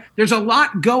 California. There's a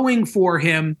lot going for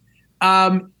him.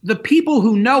 The people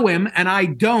who know him, and I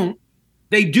don't,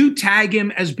 they do tag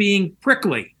him as being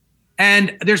prickly.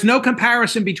 And there's no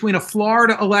comparison between a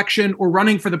Florida election or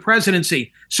running for the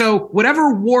presidency. So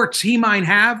whatever warts he might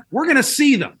have, we're going to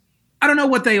see them. I don't know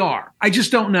what they are. I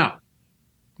just don't know.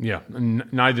 Yeah,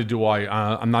 neither do I.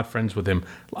 I'm not friends with him.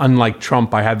 Unlike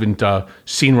Trump, I haven't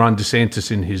seen Ron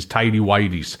DeSantis in his tidy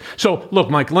whities. So,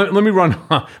 look, Mike, let me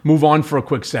move on for a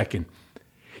quick second.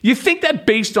 You think that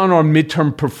based on our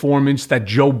midterm performance that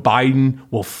Joe Biden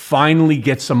will finally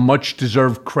get some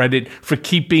much-deserved credit for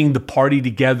keeping the party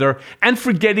together and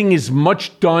for getting as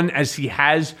much done as he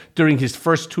has during his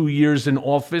first 2 years in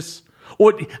office?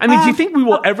 Or, do you think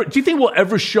we'll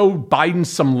ever show Biden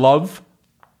some love?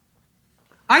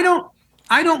 I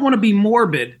don't want to be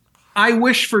morbid. I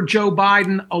wish for Joe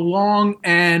Biden a long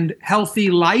and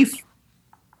healthy life,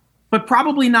 but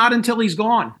probably not until he's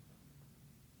gone.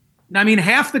 I mean,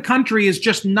 half the country is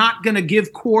just not going to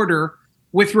give quarter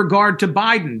with regard to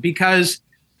Biden because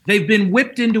they've been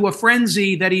whipped into a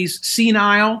frenzy that he's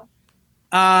senile,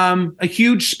 a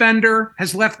huge spender,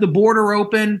 has left the border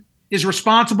open, is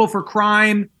responsible for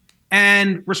crime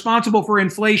and responsible for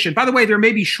inflation. By the way, there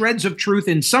may be shreds of truth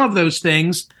in some of those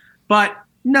things, but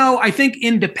no, I think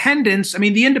independents,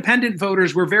 the independent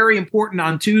voters were very important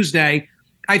on Tuesday.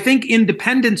 I think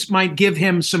independents might give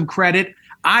him some credit.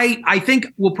 I think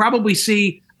we'll probably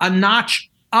see a notch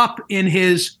up in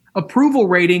his approval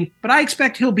rating, but I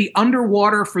expect he'll be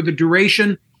underwater for the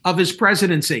duration of his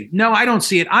presidency. No, I don't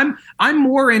see it. I'm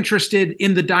more interested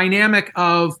in the dynamic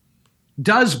of,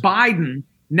 does Biden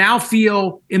now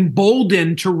feel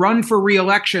emboldened to run for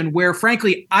re-election where,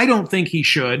 frankly, I don't think he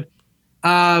should.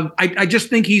 I just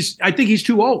think he's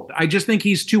too old. I just think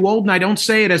he's too old, and I don't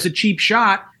say it as a cheap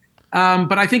shot.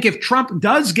 But I think if Trump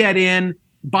does get in,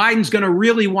 Biden's going to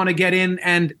really want to get in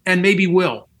and maybe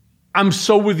will. I'm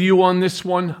so with you on this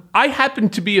one. I happen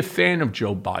to be a fan of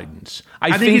Joe Biden's.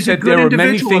 I think he's that a good there are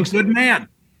many individual, things. a good man.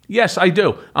 Yes, I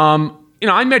do.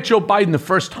 I met Joe Biden the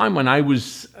first time when I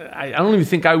don't even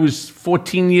think I was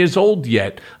 14 years old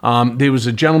yet. There was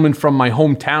a gentleman from my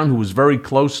hometown who was very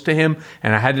close to him,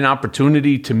 and I had an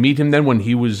opportunity to meet him then when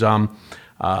he was Senator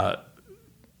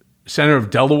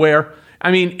of Delaware.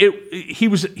 He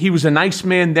was a nice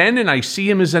man then, and I see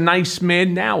him as a nice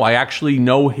man now. I actually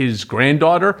know his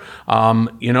granddaughter,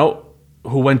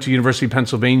 who went to University of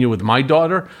Pennsylvania with my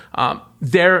daughter.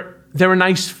 They're a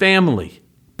nice family.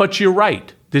 But you're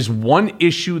right. There's one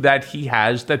issue that he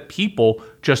has that people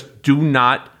just do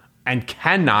not and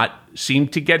cannot seem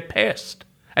to get past,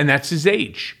 and that's his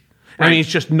age. Right. It's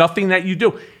just nothing that you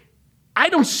do. I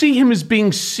don't see him as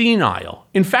being senile.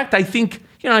 In fact, I think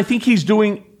he's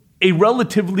doing a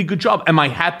relatively good job. Am I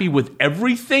happy with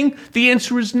everything? The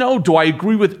answer is no. Do I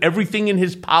agree with everything in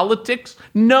his politics?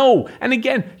 No. And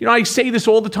again, I say this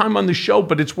all the time on the show,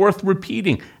 but it's worth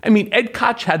repeating. Ed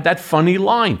Koch had that funny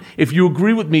line. If you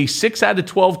agree with me 6 out of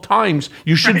 12 times,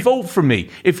 you should vote for me.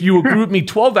 If you agree with me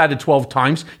 12 out of 12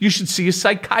 times, you should see a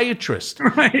psychiatrist.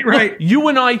 Right. Look, you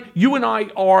and I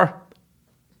are,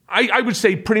 I would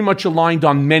say, pretty much aligned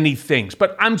on many things,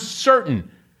 but I'm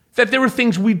certain that there are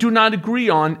things we do not agree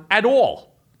on at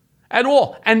all.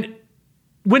 And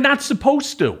we're not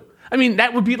supposed to.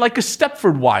 That would be like a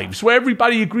Stepford Wives, where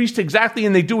everybody agrees to exactly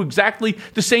and they do exactly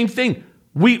the same thing.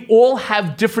 We all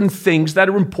have different things that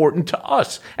are important to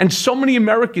us. And so many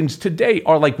Americans today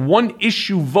are like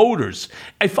one-issue voters.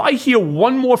 If I hear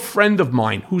one more friend of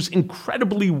mine who's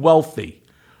incredibly wealthy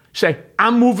say,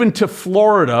 I'm moving to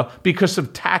Florida because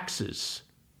of taxes.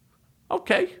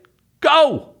 Okay,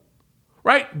 go.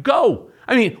 Right? Go.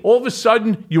 All of a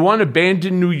sudden, you want to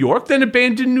abandon New York? Then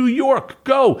abandon New York.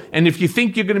 Go. And if you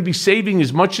think you're going to be saving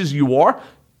as much as you are,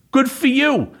 good for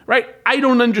you. Right? I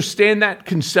don't understand that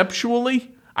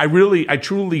conceptually. I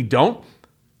truly don't.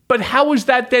 But how does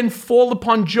that then fall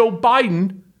upon Joe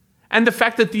Biden and the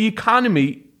fact that the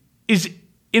economy is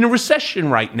in a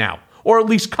recession right now, or at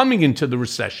least coming into the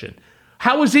recession?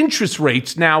 How is interest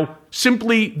rates now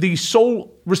simply the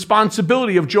sole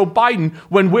responsibility of Joe Biden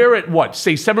when we're at,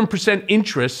 say 7%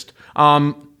 interest,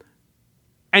 and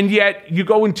yet you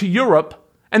go into Europe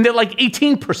and they're like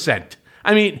 18%.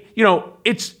 I mean,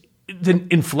 it's the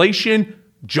inflation,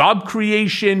 job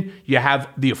creation. You have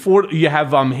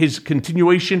his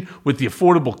continuation with the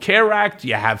Affordable Care Act.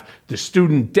 You have the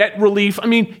student debt relief. I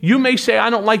mean, you may say I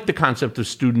don't like the concept of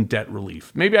student debt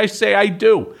relief. Maybe I say I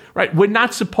do. Right? We're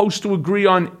not supposed to agree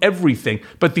on everything,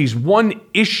 but these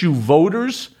one-issue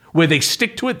voters, where they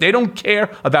stick to it, they don't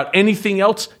care about anything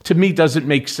else, to me doesn't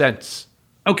make sense.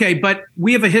 Okay, but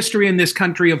we have a history in this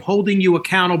country of holding you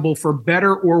accountable for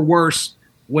better or worse,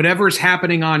 whatever's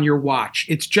happening on your watch.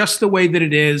 It's just the way that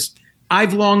it is.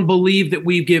 I've long believed that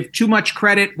we give too much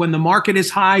credit when the market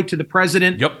is high to the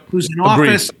president who's in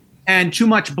office, and too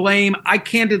much blame. I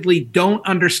candidly don't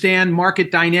understand market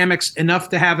dynamics enough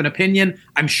to have an opinion.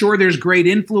 I'm sure there's great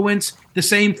influence. The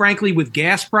same, frankly, with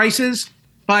gas prices.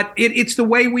 But it's the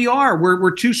way we are.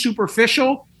 We're too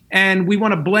superficial, and we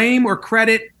want to blame or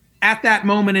credit at that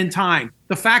moment in time.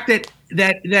 The fact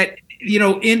that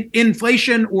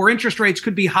inflation or interest rates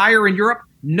could be higher in Europe,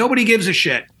 nobody gives a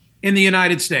shit in the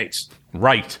United States.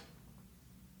 Right.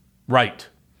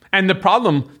 And the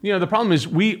problem is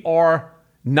we are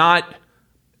not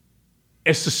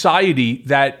a society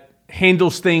that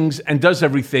handles things and does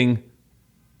everything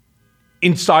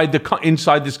inside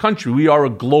this country. We are a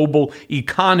global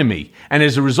economy. And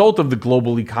as a result of the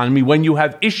global economy, when you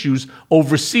have issues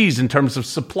overseas in terms of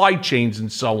supply chains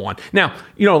and so on. Now,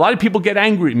 a lot of people get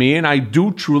angry at me, and I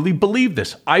do truly believe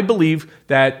this. I believe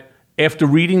that after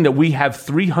reading that we have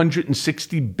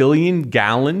 360 billion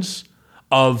gallons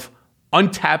of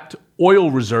untapped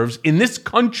oil reserves in this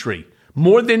country,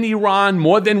 more than Iran,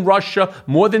 more than Russia,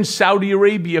 more than Saudi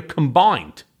Arabia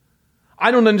combined. I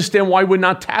don't understand why we're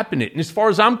not tapping it. And as far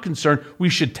as I'm concerned, we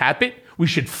should tap it. We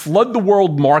should flood the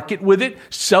world market with it,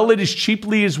 sell it as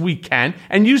cheaply as we can,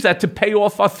 and use that to pay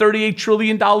off our $38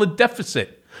 trillion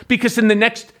deficit. Because in the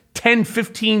next 10,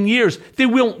 15 years, there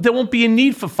won't be a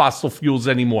need for fossil fuels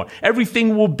anymore.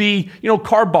 Everything will be,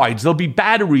 carbides. There'll be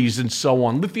batteries and so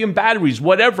on, lithium batteries,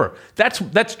 whatever.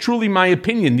 That's truly my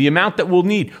opinion, the amount that we'll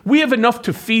need. We have enough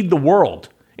to feed the world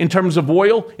in terms of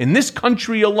oil in this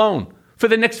country alone for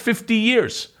the next 50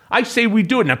 years. I say we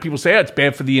do it. Now people say, it's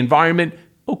bad for the environment.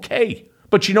 Okay.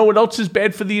 But you know what else is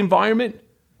bad for the environment?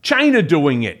 China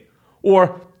doing it.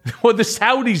 Or the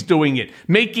Saudis doing it,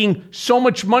 making so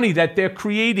much money that they're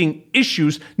creating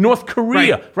issues. North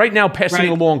Korea right now passing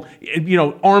along,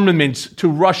 armaments to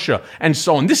Russia and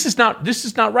so on. This is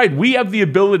not right. We have the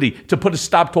ability to put a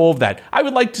stop to all of that. I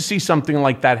would like to see something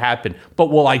like that happen.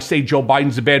 But will I say Joe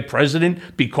Biden's a bad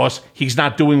president because he's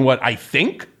not doing what I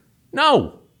think?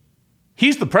 No.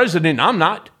 He's the president. I'm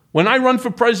not. When I run for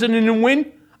president and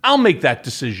win, I'll make that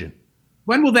decision.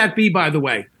 When will that be, by the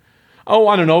way? Oh,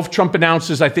 I don't know. If Trump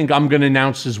announces, I think I'm going to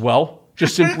announce as well,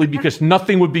 just simply because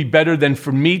nothing would be better than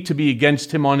for me to be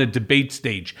against him on a debate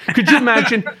stage. Could you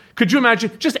imagine?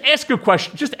 Just ask a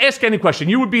question. Just ask any question.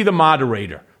 You would be the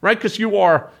moderator, right? Because you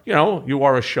are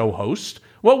a show host.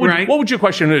 What would your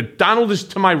question? Donald is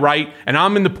to my right, and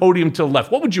I'm in the podium to the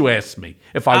left. What would you ask me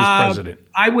if I was president?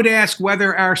 I would ask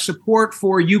whether our support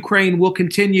for Ukraine will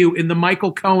continue in the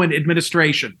Michael Cohen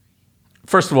administration.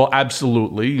 First of all,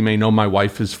 absolutely. You may know my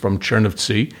wife is from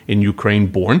Chernovtsi in Ukraine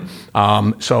born.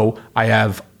 So I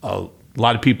have a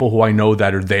lot of people who I know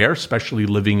that are there, especially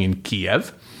living in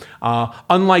Kiev.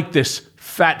 Unlike this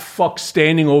fat fuck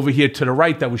standing over here to the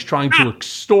right that was trying to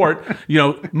extort,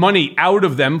 money out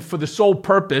of them for the sole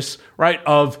purpose, right,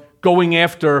 of going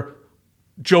after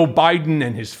Joe Biden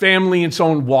and his family and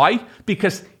so on. Why?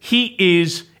 Because he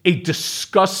is a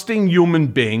disgusting human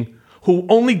being who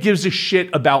only gives a shit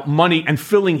about money and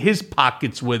filling his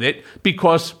pockets with it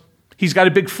because he's got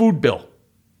a big food bill.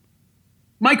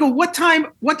 Michael, what time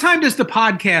does the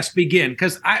podcast begin?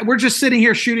 Because we're just sitting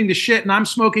here shooting the shit, and I'm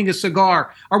smoking a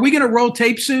cigar. Are we going to roll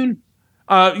tape soon?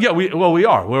 Yeah, we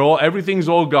are. Everything's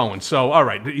all going. So, all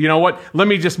right. You know what? Let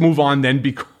me just move on then,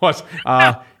 because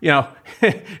I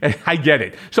get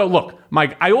it. So, look,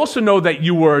 Mike, I also know that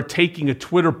you were taking a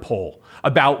Twitter poll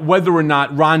about whether or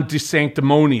not Ron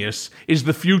DeSanctimonious is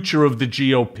the future of the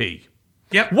GOP.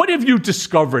 Yep. What have you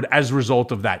discovered as a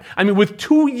result of that? I mean, with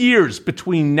 2 years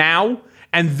between now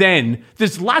and then,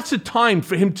 there's lots of time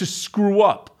for him to screw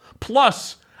up.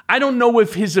 Plus, I don't know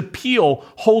if his appeal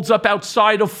holds up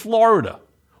outside of Florida.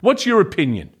 What's your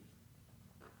opinion?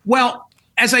 Well,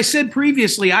 as I said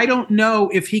previously, I don't know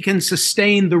if he can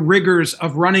sustain the rigors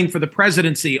of running for the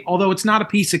presidency, although it's not a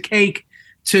piece of cake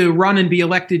to run and be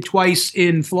elected twice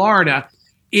in Florida.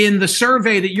 In the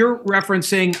survey that you're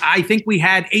referencing, I think we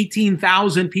had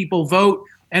 18,000 people vote,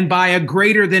 and by a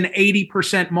greater than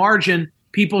 80% margin,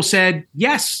 people said,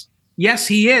 yes,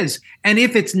 he is. And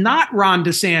if it's not Ron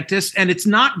DeSantis and it's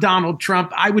not Donald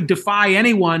Trump, I would defy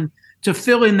anyone to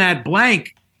fill in that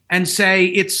blank and say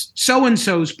it's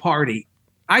so-and-so's party.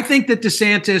 I think that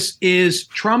DeSantis is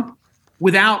Trump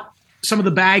without some of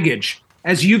the baggage,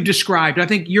 as you've described. I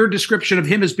think your description of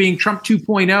him as being Trump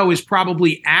 2.0 is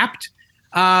probably apt.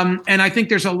 And I think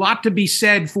there's a lot to be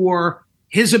said for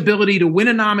his ability to win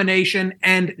a nomination.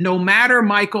 And no matter,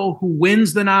 Michael, who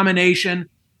wins the nomination,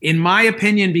 in my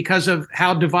opinion, because of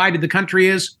how divided the country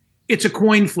is, it's a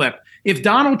coin flip. If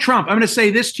Donald Trump, I'm going to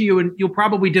say this to you, and you'll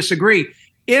probably disagree.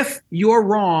 If you're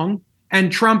wrong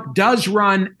and Trump does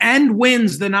run and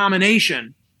wins the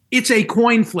nomination, it's a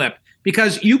coin flip,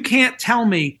 because you can't tell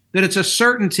me that it's a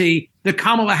certainty that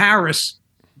Kamala Harris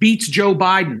beats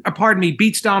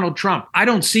beats Donald Trump. I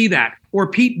don't see that. Or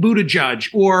Pete Buttigieg,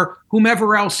 or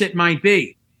whomever else it might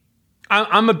be.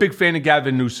 I'm a big fan of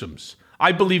Gavin Newsom's.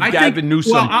 I believe Gavin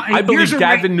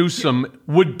Newsom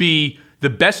would be the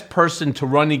best person to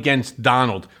run against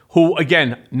Donald, who,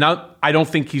 again, I don't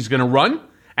think he's going to run,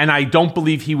 and I don't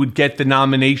believe he would get the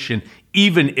nomination,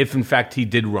 even if, in fact, he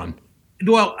did run.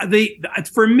 Well,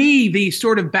 for me, the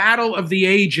sort of battle of the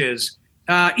ages,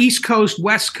 East Coast,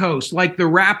 West Coast, like the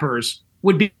rappers,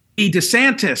 would be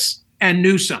DeSantis and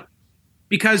Newsom,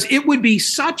 because it would be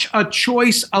such a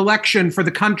choice election for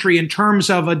the country in terms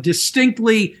of a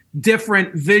distinctly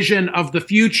different vision of the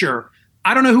future.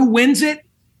 I don't know who wins it,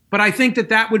 but I think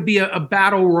that would be a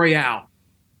battle royale.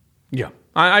 Yeah,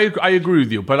 I agree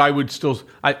with you, but I would still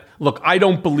I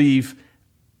don't believe,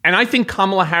 and I think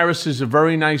Kamala Harris is a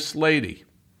very nice lady.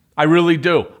 I really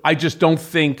do. I just don't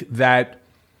think that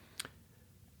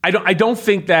I don't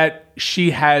think that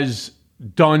she has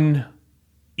done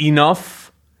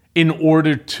enough in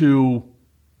order to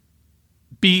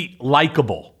be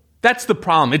likable. That's the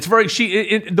problem. It's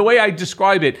the way I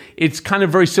describe it, it's kind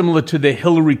of very similar to the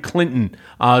Hillary Clinton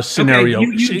scenario.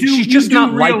 Okay, she's just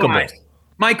not likable.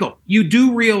 Michael, you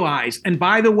do realize, and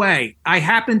by the way, I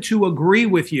happen to agree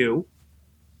with you,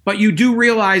 but you do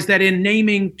realize that in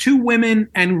naming two women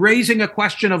and raising a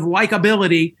question of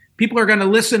likability, people are going to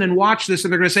listen and watch this,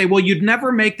 and they're going to say, well, you'd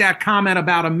never make that comment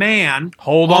about a man.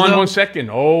 Hold on 1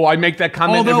 second. Oh, I make that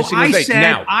comment every single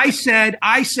day. I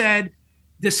said,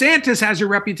 DeSantis has a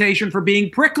reputation for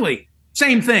being prickly.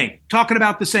 Same thing. Talking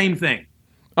about the same thing.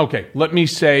 Okay, let me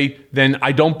say then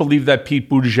I don't believe that Pete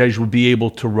Buttigieg would be able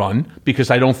to run,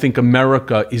 because I don't think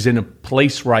America is in a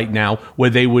place right now where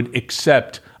they would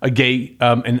accept a gay,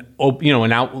 an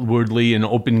outwardly an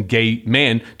open gay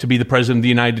man to be the president of the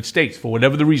United States for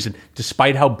whatever the reason,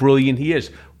 despite how brilliant he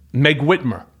is. Meg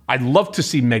Whitmer. I'd love to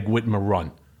see Meg Whitmer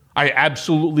run. I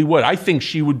absolutely would. I think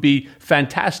she would be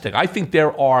fantastic. I think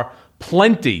there are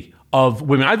plenty of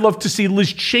women. I'd love to see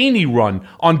Liz Cheney run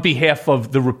on behalf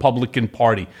of the Republican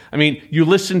Party. I mean, you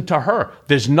listen to her.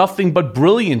 There's nothing but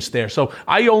brilliance there. So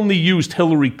I only used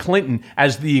Hillary Clinton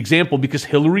as the example because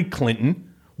Hillary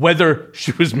Clinton, whether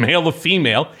she was male or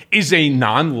female, is a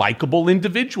non-likable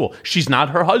individual. She's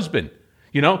not her husband.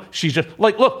 You know, she's just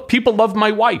like, look, people love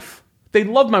my wife. They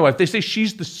love my wife. They say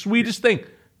she's the sweetest thing.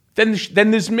 Then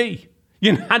there's me.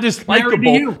 You're not as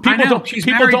likable.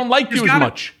 People don't like you as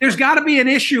much. There's got to be an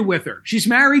issue with her. She's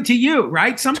married to you,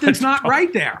 right? Something's not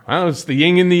right there. Well, it's the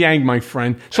yin and the yang, my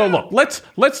friend. So look, let's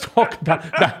talk about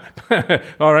that.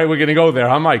 All right, we're going to go there,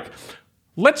 huh, Mike?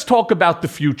 Let's talk about the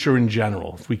future in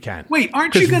general, if we can. Wait,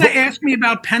 aren't you going to ask me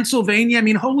about Pennsylvania? I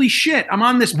mean, holy shit! I'm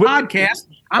on this podcast.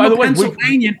 I'm a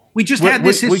Pennsylvanian. We just had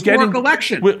this historic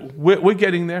election. We're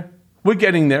getting there. We're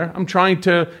getting there. I'm trying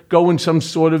to go in some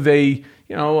sort of a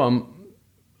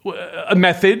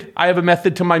method. I have a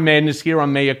method to my madness here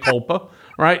on Mea Culpa,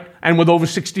 right? And with over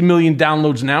 60 million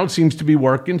downloads now, it seems to be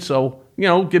working. So,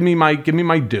 give me my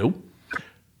due.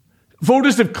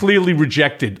 Voters have clearly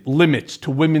rejected limits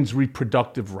to women's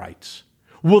reproductive rights.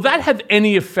 Will that have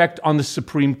any effect on the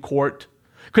Supreme Court?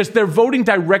 Because they're voting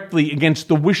directly against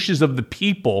the wishes of the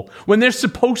people when they're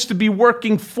supposed to be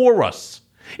working for us.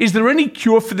 Is there any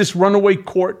cure for this runaway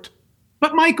court?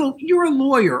 But Michael, you're a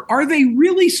lawyer. Are they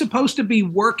really supposed to be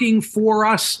working for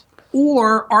us,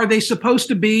 or are they supposed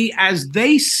to be, as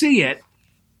they see it,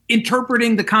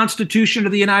 interpreting the Constitution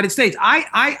of the United States?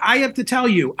 I have to tell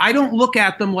you, I don't look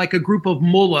at them like a group of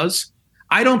mullahs.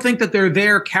 I don't think that they're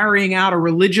there carrying out a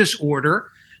religious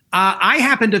order. I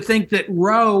happen to think that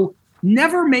Roe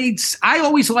never made. I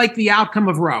always liked the outcome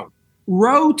of Roe.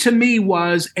 Roe to me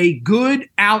was a good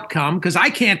outcome because I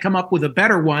can't come up with a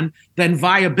better one than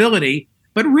viability,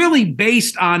 but really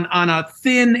based on a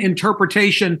thin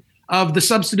interpretation of the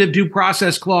substantive due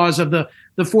process clause of the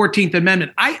 14th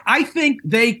Amendment. I think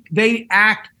they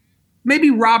act,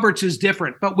 maybe Roberts is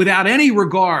different, but without any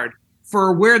regard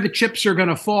for where the chips are going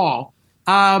to fall.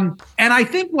 And I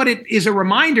think what it is a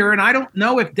reminder, and I don't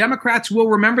know if Democrats will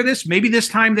remember this, maybe this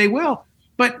time they will,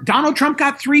 but Donald Trump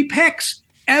got 3 picks.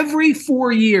 Every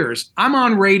 4 years, I'm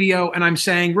on radio and I'm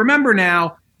saying, remember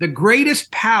now, the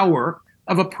greatest power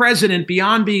of a president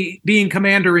beyond being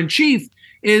commander in chief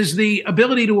is the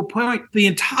ability to appoint the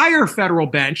entire federal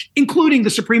bench, including the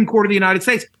Supreme Court of the United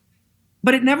States.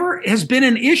 But it never has been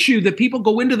an issue that people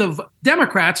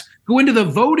Democrats go into the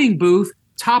voting booth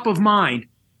top of mind.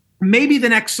 Maybe the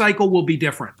next cycle will be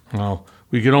different. Well,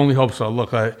 we can only hope so.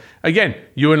 Look, again,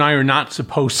 you and I are not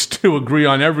supposed to agree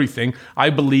on everything.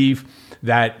 I believe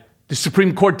that the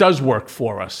Supreme Court does work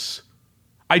for us.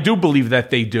 I do believe that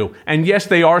they do. And yes,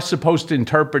 they are supposed to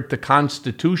interpret the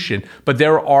Constitution, but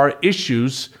there are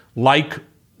issues like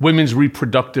women's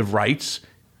reproductive rights,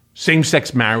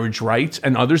 same-sex marriage rights,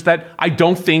 and others that I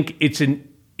don't think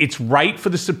it's right for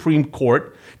the Supreme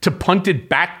Court to punt it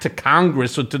back to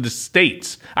Congress or to the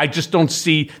states. I just don't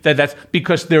see that that's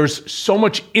because there's so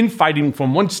much infighting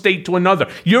from one state to another.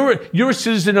 You're a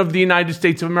citizen of the United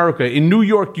States of America. In New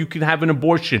York, you can have an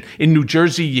abortion. In New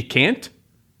Jersey, you can't?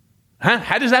 Huh?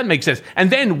 How does that make sense? And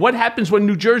then what happens when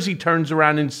New Jersey turns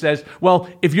around and says, well,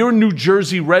 if you're a New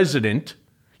Jersey resident,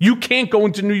 you can't go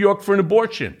into New York for an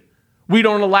abortion. We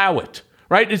don't allow it,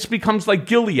 right? It becomes like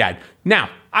Gilead.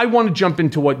 Now, I want to jump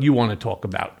into what you want to talk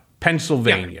about,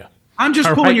 Pennsylvania. Yeah. I'm just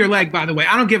pulling your leg, by the way.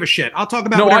 I don't give a shit. I'll talk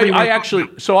about whatever you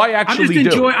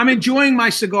want. I'm enjoying my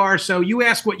cigar, so you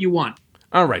ask what you want.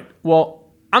 All right. Well,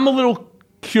 I'm a little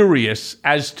curious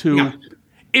as to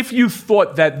if you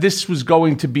thought that this was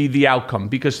going to be the outcome,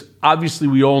 because obviously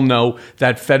we all know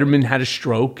that Fetterman had a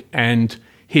stroke and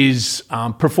his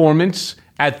performance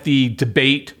at the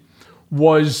debate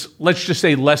was, let's just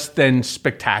say, less than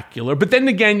spectacular. But then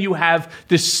again, you have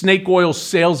this snake oil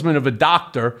salesman of a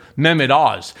doctor, Mehmet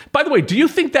Oz. By the way, do you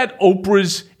think that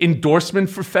Oprah's endorsement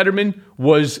for Fetterman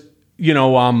was,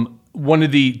 one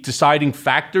of the deciding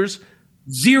factors?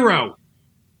 Zero.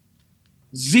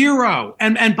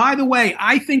 And by the way,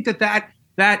 I think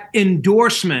that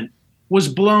endorsement was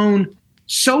blown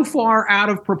so far out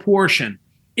of proportion.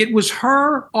 It was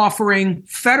her offering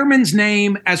Fetterman's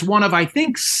name as one of, I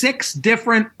think, 6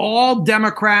 different all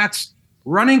Democrats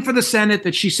running for the Senate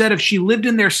that she said if she lived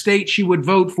in their state, she would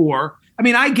vote for. I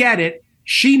mean, I get it.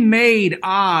 She made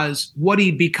Oz what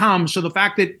he'd become. So the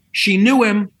fact that she knew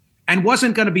him and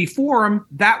wasn't going to be for him,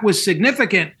 that was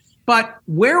significant. But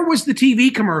where was the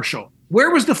TV commercial? Where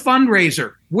was the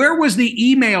fundraiser? Where was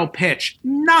the email pitch?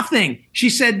 Nothing. She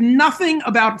said nothing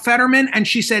about Fetterman, and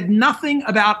she said nothing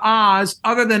about Oz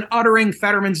other than uttering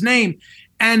Fetterman's name.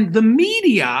 And the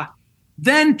media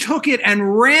then took it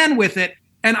and ran with it.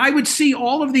 And I would see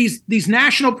all of these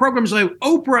national programs like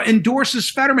Oprah endorses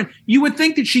Fetterman. You would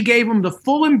think that she gave him the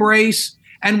full embrace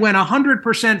and went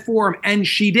 100% for him, and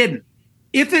she didn't.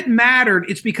 If it mattered,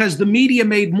 it's because the media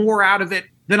made more out of it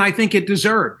than I think it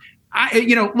deserved.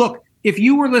 Look, if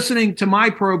you were listening to my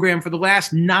program for the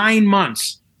last 9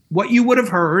 months, what you would have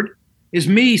heard is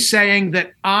me saying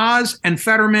that Oz and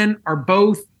Fetterman are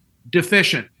both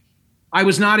deficient. I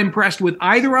was not impressed with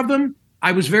either of them.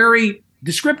 I was very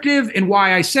descriptive in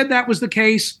why I said that was the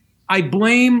case. I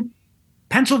blame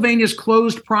Pennsylvania's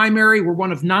closed primary. We're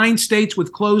one of 9 states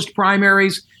with closed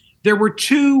primaries. There were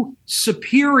 2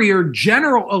 superior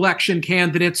general election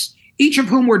candidates, each of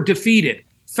whom were defeated.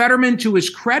 Fetterman, to his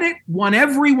credit, won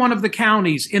every one of the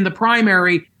counties in the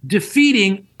primary,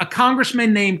 defeating a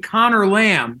congressman named Connor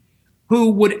Lamb, who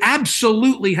would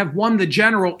absolutely have won the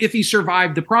general if he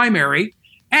survived the primary.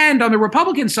 And on the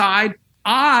Republican side,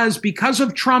 Oz, because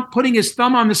of Trump putting his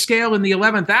thumb on the scale in the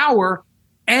 11th hour,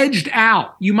 edged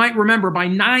out, you might remember, by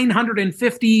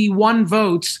 951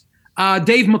 votes,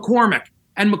 Dave McCormick.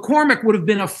 And McCormick would have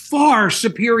been a far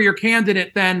superior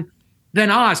candidate than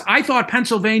Oz. I thought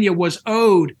Pennsylvania was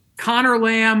owed Connor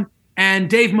Lamb and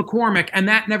Dave McCormick, and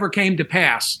that never came to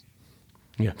pass.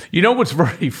 Yeah. You know what's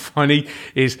very funny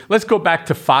is, let's go back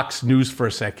to Fox News for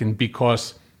a second,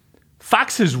 because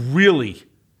Fox has really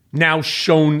now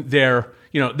shown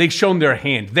they've shown their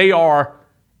hand. They are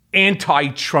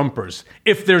anti-Trumpers,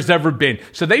 if there's ever been.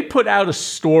 So they put out a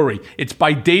story. It's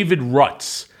by David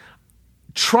Rutz.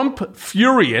 Trump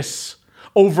furious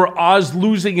over Oz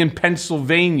losing in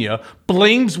Pennsylvania,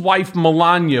 blames wife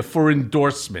Melania for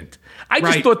endorsement. I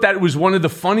just thought that was one of the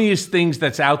funniest things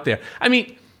that's out there. I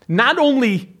mean, not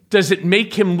only does it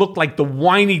make him look like the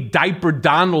whiny diaper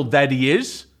Donald that he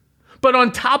is, but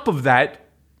on top of that,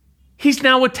 he's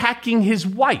now attacking his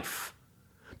wife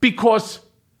because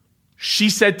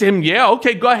she said to him, yeah,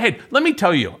 okay, go ahead. Let me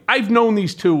tell you, I've known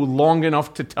these two long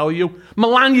enough to tell you,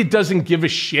 Melania doesn't give a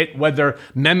shit whether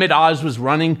Mehmet Oz was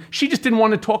running. She just didn't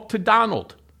want to talk to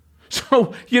Donald.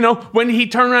 So, when he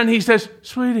turned around, he says,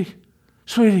 sweetie,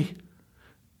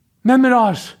 Mehmet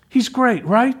Oz, he's great,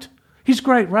 right? He's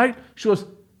great, right? She goes,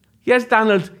 yes,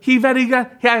 Donald, he very good.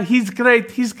 Yeah, he's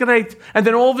great. And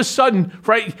then all of a sudden,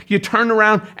 right, you turn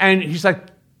around and he's like,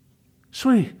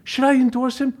 sweetie, should I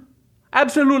endorse him?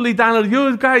 Absolutely, Donald, you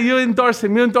endorse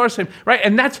him, right?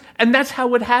 And that's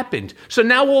how it happened. So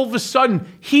now all of a sudden,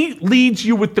 he leads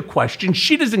you with the question.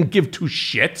 She doesn't give two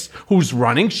shits who's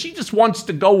running. She just wants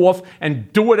to go off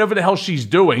and do whatever the hell she's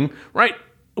doing, right?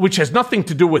 Which has nothing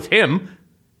to do with him.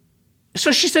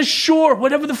 So she says, sure,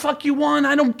 whatever the fuck you want,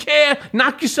 I don't care.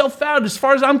 Knock yourself out. As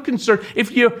far as I'm concerned,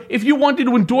 if you wanted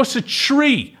to endorse a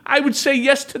tree, I would say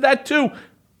yes to that too.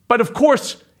 But of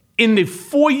course, in the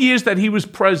 4 years that he was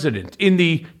president, in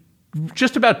the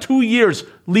just about 2 years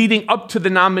leading up to the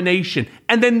nomination,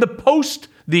 and then the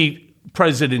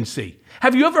presidency,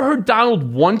 have you ever heard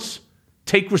Donald once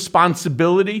take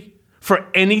responsibility for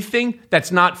anything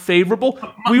that's not favorable?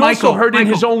 We also heard in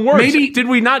his own words. Did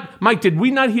we not, Mike,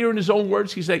 hear in his own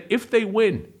words? He's like, if they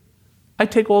win, I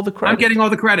take all the credit. I'm getting all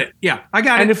the credit. Yeah, I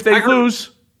got it. And if they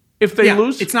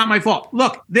lose, it's not my fault.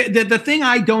 Look, the thing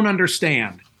I don't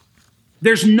understand,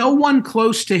 there's no one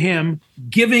close to him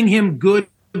giving him good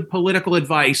political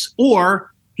advice,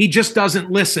 or he just doesn't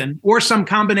listen, or some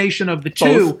combination of the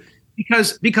two. Both.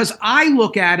 Because I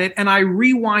look at it and I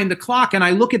rewind the clock and I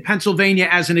look at Pennsylvania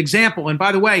as an example. And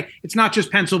by the way, it's not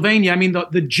just Pennsylvania. I mean,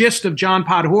 the gist of John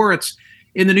Podhoretz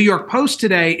in the New York Post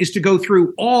today is to go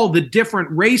through all the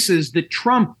different races that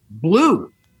Trump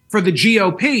blew for the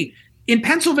GOP. In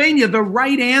Pennsylvania, the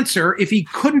right answer, if he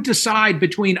couldn't decide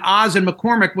between Oz and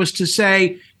McCormick, was to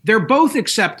say, they're both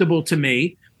acceptable to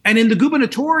me. And in the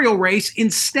gubernatorial race,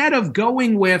 instead of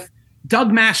going with Doug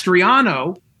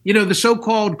Mastriano, the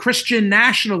so-called Christian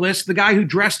nationalist, the guy who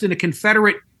dressed in a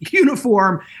Confederate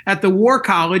uniform at the War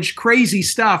College, crazy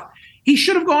stuff, he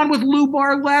should have gone with Lou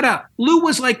Barletta. Lou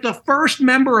was like the first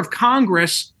member of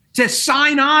Congress to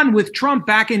sign on with Trump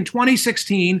back in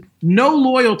 2016. No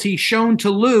loyalty shown to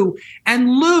Lou. And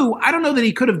Lou, I don't know that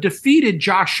he could have defeated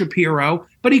Josh Shapiro,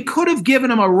 but he could have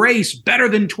given him a race better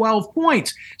than 12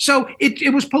 points. So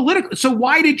it was political. So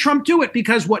why did Trump do it?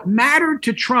 Because what mattered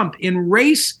to Trump in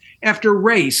race after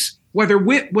race,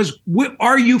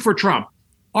 are you for Trump?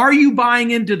 Are you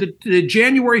buying into the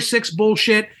January 6th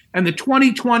bullshit and the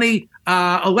 2020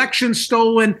 election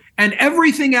stolen and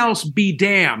everything else be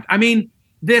damned? I mean,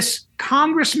 this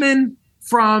congressman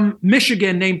from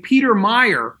Michigan named Peter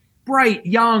Meyer, bright,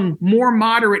 young, more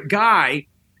moderate guy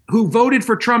who voted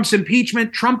for Trump's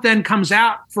impeachment. Trump then comes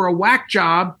out for a whack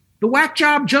job. The whack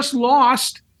job just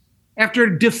lost after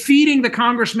defeating the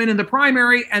congressman in the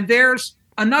primary, and there's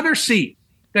another seat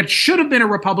that should have been a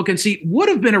Republican seat, would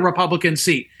have been a Republican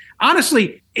seat.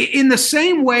 Honestly, in the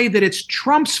same way that it's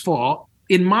Trump's fault,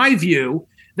 in my view,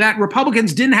 that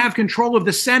Republicans didn't have control of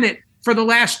the Senate for the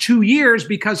last 2 years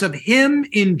because of him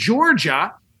in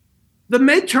Georgia, the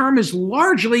midterm is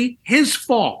largely his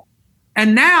fault.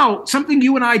 And now, something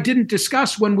you and I didn't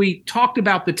discuss when we talked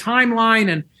about the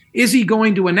timeline and is he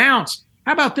going to announce?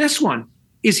 How about this one?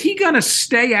 Is he going to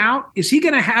stay out? Is he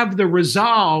going to have the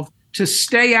resolve to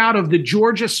stay out of the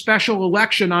Georgia special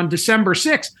election on December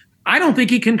 6th? I don't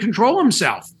think he can control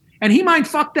himself. And he might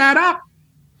fuck that up.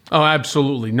 Oh,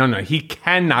 absolutely. No, he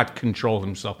cannot control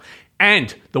himself.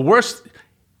 And the worst,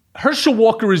 Herschel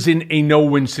Walker is in a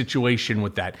no-win situation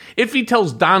with that. If he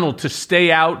tells Donald to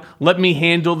stay out, let me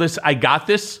handle this, I got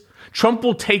this, Trump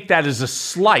will take that as a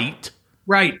slight.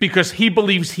 Right. Because he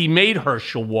believes he made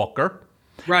Herschel Walker.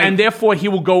 Right. And therefore he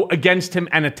will go against him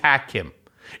and attack him.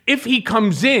 If he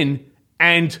comes in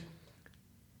and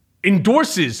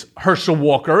endorses Herschel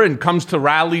Walker and comes to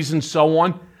rallies and so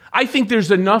on, I think there's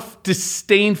enough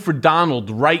disdain for Donald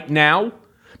right now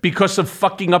because of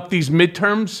fucking up these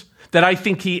midterms that I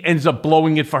think he ends up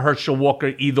blowing it for Herschel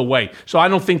Walker either way. So I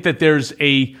don't think that there's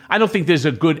a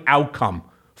good outcome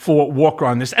for Walker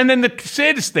on this. And then the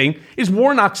saddest thing is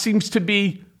Warnock seems to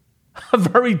be a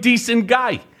very decent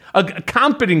guy, a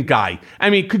competent guy.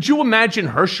 I mean, could you imagine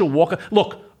Herschel Walker?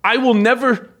 Look, I will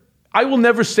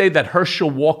never say that Herschel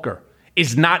Walker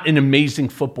is not an amazing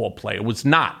football player. Was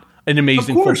not an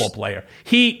amazing football player.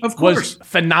 He was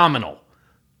phenomenal.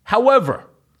 However,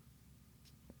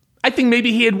 I think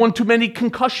maybe he had one too many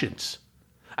concussions.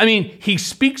 I mean, he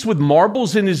speaks with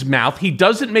marbles in his mouth. He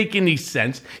doesn't make any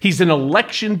sense. He's an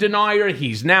election denier.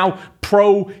 He's now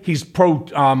pro-life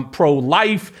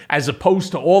as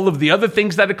opposed to all of the other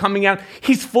things that are coming out.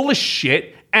 He's full of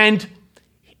shit and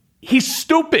he's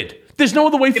stupid. There's no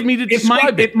other way for me to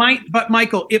describe it. But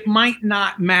Michael, it might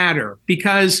not matter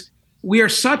because we are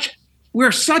such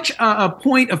we're such a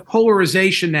point of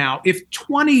polarization now. If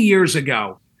 20 years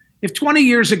ago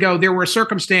there were a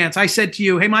circumstance, I said to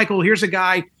you, hey, Michael, here's a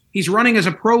guy, he's running as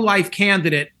a pro-life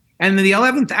candidate. And in the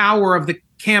 11th hour of the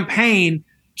campaign,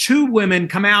 2 women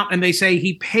come out and they say,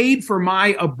 he paid for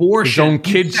my abortion. His own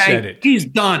kid said it. He's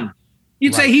done.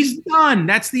 You'd say he's done.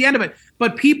 That's the end of it.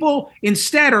 But people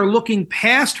instead are looking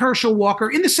past Herschel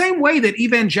Walker in the same way that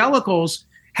evangelicals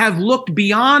have looked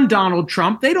beyond Donald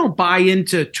Trump. They don't buy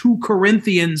into 2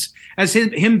 Corinthians as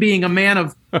him being a man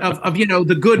of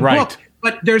the good book.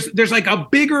 But there's like a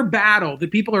bigger battle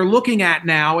that people are looking at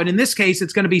now. And in this case,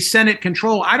 it's going to be Senate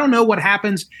control. I don't know what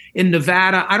happens in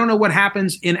Nevada. I don't know what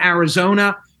happens in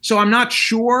Arizona. So I'm not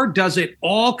sure. Does it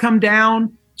all come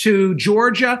down to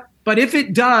Georgia? But if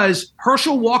it does,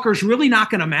 Herschel Walker's really not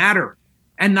going to matter.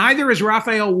 And neither is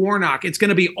Raphael Warnock. It's going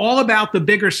to be all about the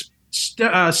bigger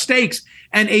stakes.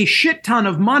 And a shit ton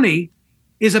of money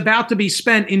is about to be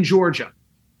spent in Georgia.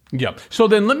 Yeah. So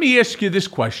then let me ask you this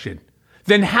question.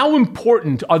 Then how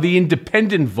important are the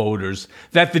independent voters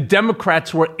that the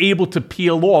Democrats were able to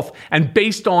peel off? And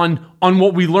based on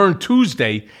what we learned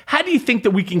Tuesday, how do you think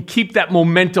that we can keep that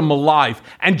momentum alive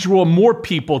and draw more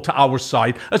people to our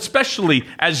side, especially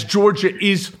as Georgia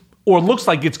is or looks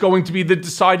like it's going to be the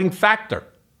deciding factor?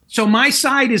 So my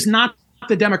side is not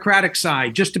the Democratic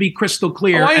side, just to be crystal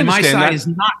clear. I and my side that. is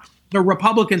not the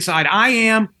Republican side. I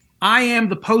am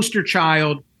the poster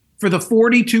child for the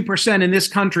 42% in this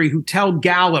country who tell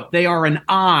Gallup they are an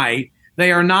I,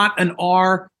 they are not an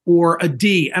R or a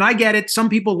D. And I get it. Some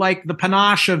people like the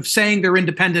panache of saying they're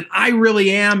independent. I really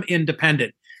am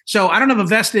independent. So I don't have a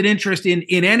vested interest in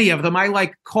any of them. I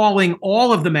like calling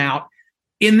all of them out.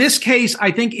 In this case,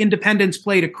 I think independents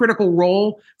played a critical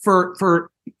role for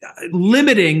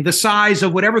limiting the size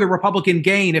of whatever the Republican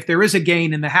gain, if there is a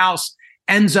gain in the House,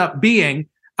 ends up being.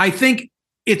 I think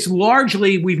it's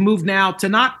largely, we've moved now to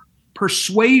not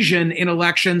persuasion in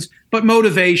elections, but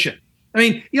motivation. I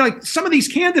mean, like some of these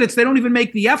candidates, they don't even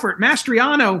make the effort.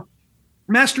 Mastriano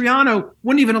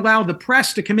wouldn't even allow the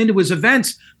press to come into his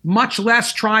events, much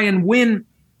less try and win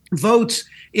votes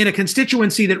in a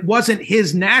constituency that wasn't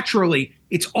his naturally.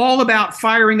 It's all about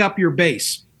firing up your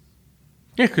base.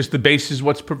 Yeah, because the base is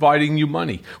what's providing you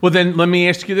money. Well, then let me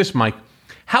ask you this, Mike.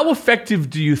 How effective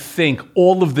do you think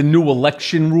all of the new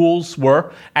election rules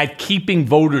were at keeping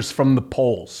voters from the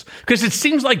polls? Because it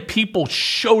seems like people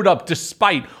showed up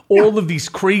despite all of these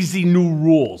crazy new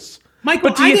rules. Michael,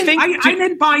 but do you think I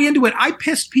didn't buy into it. I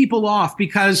pissed people off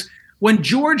because when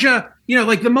Georgia,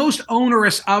 like the most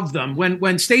onerous of them,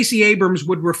 when Stacey Abrams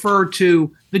would refer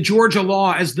to the Georgia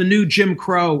law as the new Jim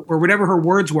Crow or whatever her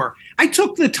words were, I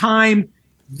took the time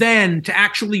then to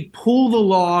actually pull the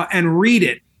law and read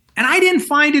it. And I didn't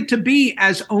find it to be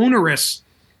as onerous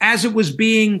as it was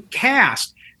being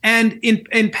cast. And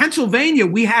in Pennsylvania,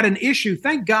 we had an issue.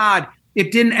 Thank God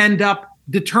it didn't end up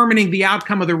determining the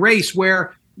outcome of the race,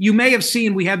 where you may have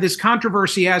seen we had this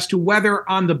controversy as to whether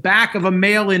on the back of a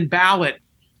mail-in ballot,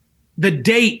 the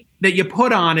date that you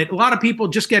put on it, a lot of people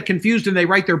just get confused and they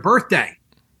write their birthday.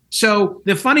 So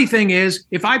the funny thing is,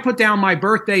 if I put down my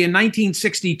birthday in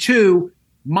 1962,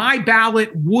 my ballot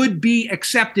would be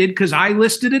accepted because I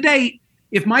listed a date.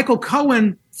 If Michael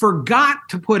Cohen forgot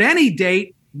to put any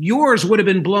date, yours would have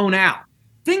been blown out.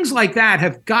 Things like that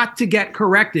have got to get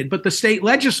corrected, but the state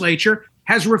legislature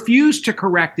has refused to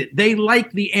correct it. They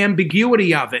like the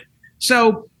ambiguity of it.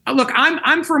 So look,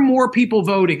 I'm for more people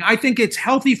voting. I think it's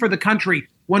healthy for the country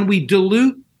when we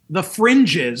dilute the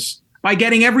fringes by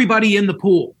getting everybody in the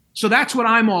pool. So that's what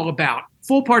I'm all about.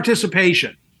 Full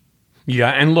participation. Yeah,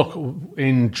 and look,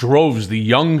 in droves, the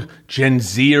young Gen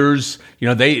Zers,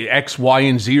 they X, Y,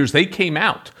 and Zers, they came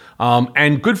out.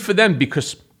 And good for them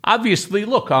because obviously,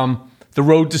 look, the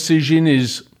road decision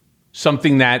is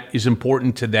something that is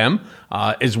important to them,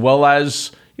 as well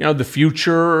as, the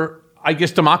future, I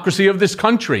guess, democracy of this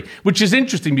country, which is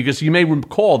interesting because you may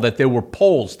recall that there were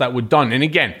polls that were done. And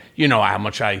again, you know how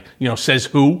much I, says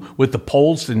who with the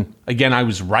polls. And again, I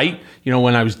was right,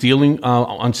 when I was dealing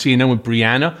on CNN with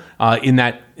Brianna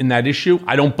in that issue.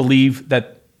 I don't believe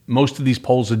that most of these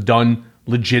polls are done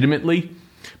legitimately.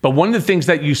 But one of the things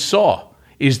that you saw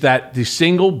is that the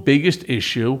single biggest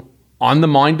issue on the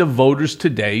mind of voters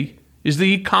today is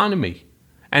the economy.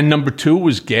 And number 2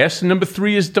 was gas, and number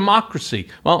 3 is democracy.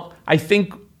 Well, I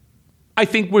think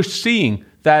we're seeing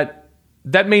that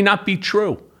may not be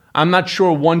true. I'm not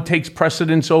sure one takes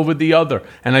precedence over the other.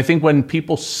 And I think when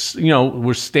people,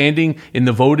 were standing in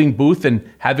the voting booth and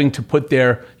having to put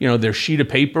their sheet of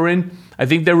paper in, I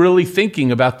think they're really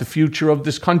thinking about the future of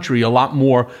this country a lot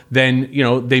more than,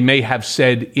 they may have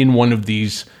said in one of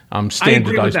these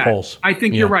standardized polls. I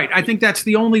think you're right. I think that's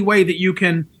the only way that you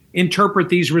can interpret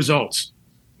these results.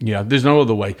 Yeah, there's no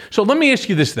other way. So let me ask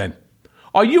you this then.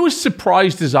 Are you as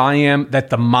surprised as I am that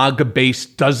the MAGA base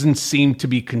doesn't seem to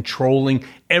be controlling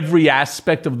every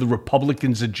aspect of the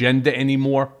Republicans' agenda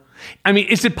anymore? I mean,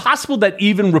 is it possible that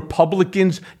even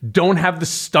Republicans don't have the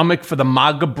stomach for the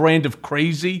MAGA brand of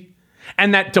crazy?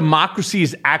 And that democracy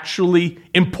is actually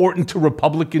important to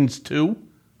Republicans too?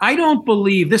 I don't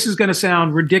believe, this is going to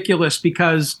sound ridiculous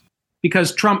because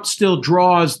Trump still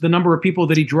draws the number of people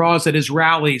that he draws at his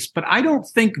rallies, but I don't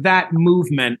think that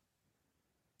movement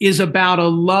is about a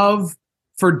love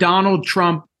for Donald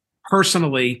Trump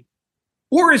personally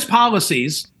or his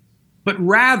policies, but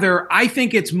rather I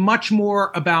think it's much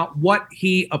more about what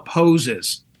he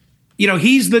opposes.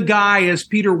 He's the guy, as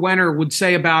Peter Wenner would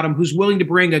say about him, who's willing to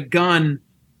bring a gun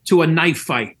to a knife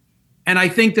fight. And I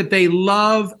think that they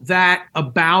love that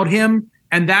about him,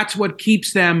 and that's what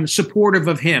keeps them supportive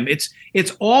of him.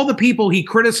 It's all the people he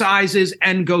criticizes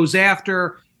and goes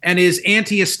after and is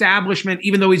anti-establishment,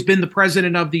 even though he's been the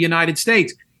president of the United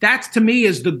States. That, to me,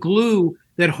 is the glue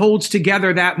that holds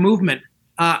together that movement.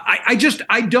 I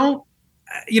don't,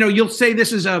 you'll say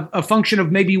this is a function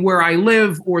of maybe where I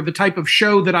live or the type of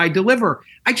show that I deliver.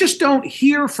 I just don't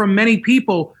hear from many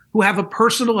people who have a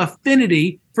personal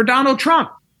affinity for Donald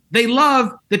Trump. They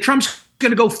love that Trump's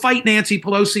going to go fight Nancy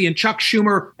Pelosi and Chuck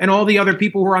Schumer and all the other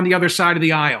people who are on the other side of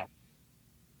the aisle.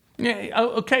 Yeah,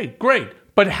 okay, great.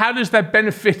 But how does that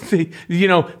benefit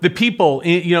the people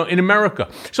in America?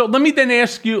 So let me then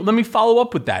ask you, let me follow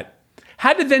up with that.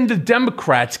 How did then the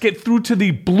Democrats get through to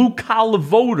the blue collar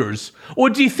voters? Or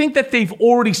do you think that they've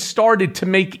already started to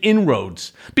make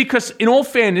inroads? Because in all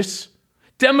fairness,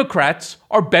 Democrats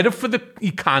are better for the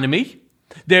economy,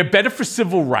 they're better for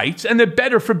civil rights, and they're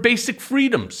better for basic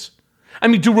freedoms. I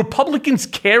mean, do Republicans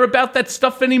care about that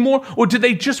stuff anymore? Or do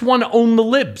they just want to own the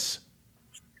libs?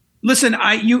 Listen,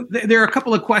 there are a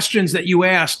couple of questions that you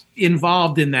asked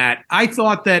involved in that. I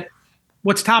thought that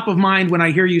what's top of mind when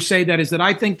I hear you say that is that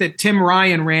I think that Tim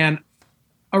Ryan ran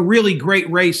a really great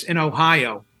race in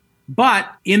Ohio.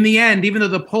 But in the end, even though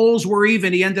the polls were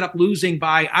even, he ended up losing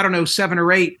by, 7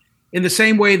 or 8, in the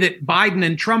same way that Biden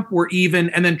and Trump were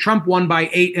even, and then Trump won by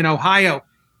 8 in Ohio.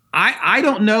 I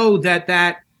don't know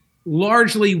that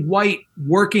largely white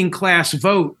working class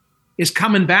vote is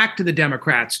coming back to the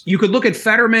Democrats. You could look at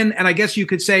Fetterman, and I guess you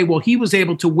could say, well, he was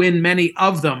able to win many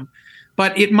of them,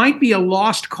 but it might be a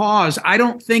lost cause. I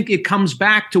don't think it comes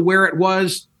back to where it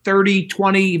was 30,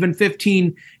 20, even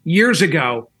 15 years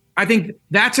ago. I think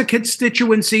that's a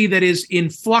constituency that is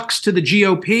in flux to the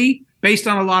GOP based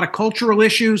on a lot of cultural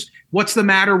issues. What's the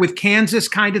matter with Kansas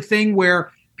kind of thing,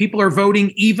 where people are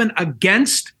voting even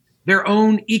against their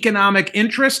own economic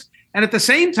interest. And at the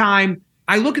same time,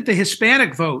 I look at the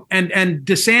Hispanic vote and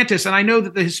DeSantis, and I know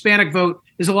that the Hispanic vote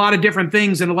is a lot of different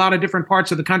things in a lot of different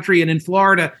parts of the country. And in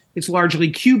Florida, it's largely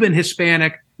Cuban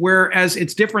Hispanic, whereas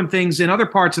it's different things in other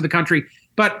parts of the country.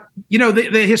 But,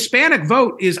 the Hispanic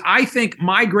vote is, I think,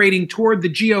 migrating toward the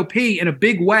GOP in a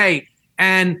big way.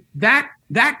 And that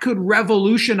could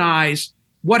revolutionize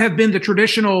what have been the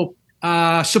traditional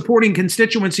supporting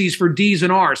constituencies for D's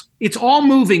and R's. It's all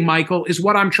moving, Michael, is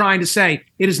what I'm trying to say.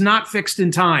 It is not fixed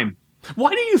in time.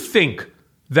 Why do you think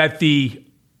that the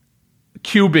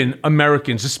Cuban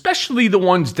Americans, especially the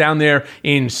ones down there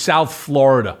in South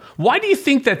Florida, why do you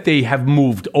think that they have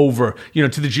moved over, to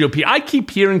the GOP? I keep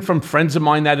hearing from friends of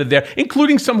mine that are there,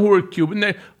 including some who are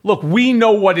Cuban. Look, we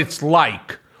know what it's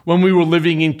like when we were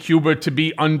living in Cuba to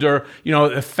be under,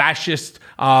 a fascist,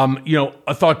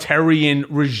 authoritarian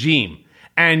regime.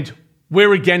 And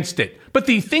we're against it. But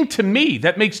the thing to me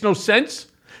that makes no sense,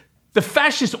 the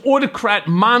fascist autocrat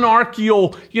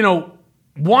monarchical,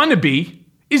 wannabe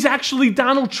is actually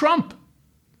Donald Trump.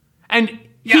 And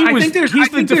he's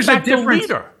the de facto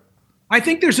leader. I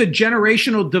think there's a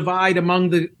generational divide among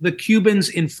the Cubans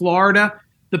in Florida.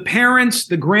 The parents,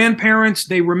 the grandparents,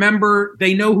 they remember,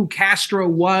 they know who Castro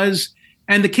was,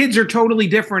 and the kids are totally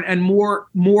different and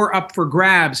more up for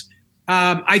grabs.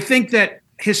 I think that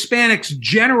Hispanics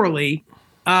generally,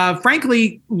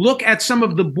 frankly, look at some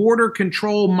of the border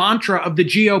control mantra of the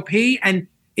GOP, and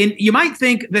you might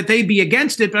think that they'd be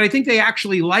against it, but I think they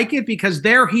actually like it because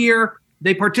they're here.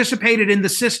 They participated in the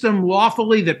system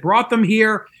lawfully that brought them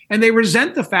here, and they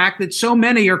resent the fact that so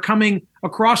many are coming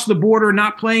across the border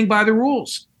not playing by the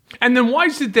rules. And then why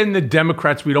is it then the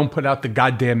Democrats, we don't put out the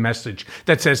goddamn message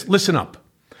that says, listen up.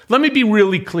 Let me be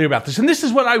really clear about this. And this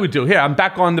is what I would do. Here, I'm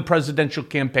back on the presidential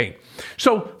campaign.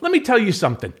 So let me tell you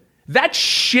something. That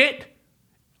shit,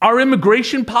 our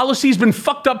immigration policy has been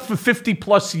fucked up for 50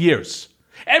 plus years.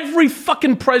 Every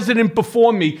fucking president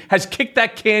before me has kicked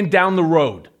that can down the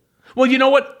road. Well, you know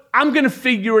what? I'm going to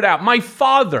figure it out. My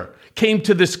father came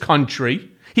to this country.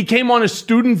 He came on a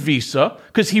student visa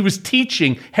because he was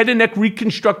teaching head and neck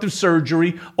reconstructive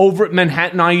surgery over at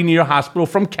Manhattan Eye Hospital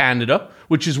from Canada,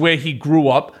 which is where he grew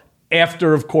up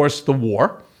after, of course, the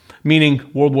war, meaning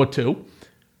World War II.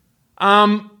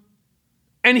 And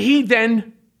he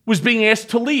then was being asked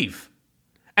to leave.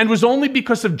 And was only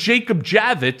because of Jacob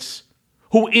Javits,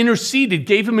 who interceded,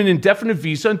 gave him an indefinite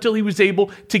visa until he was able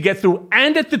to get through.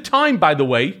 And at the time, by the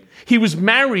way, he was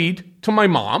married to my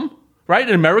mom, right?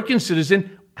 An American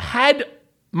citizen, had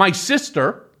my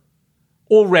sister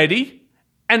already,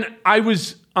 and I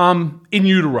was in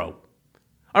utero.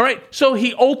 All right, so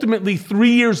he ultimately, 3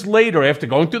 years later, after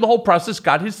going through the whole process,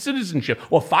 got his citizenship,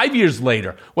 or 5 years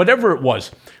later, whatever it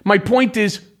was. My point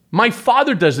is, my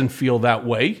father doesn't feel that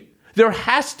way. There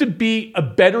has to be a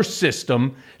better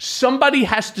system. Somebody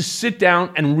has to sit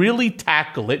down and really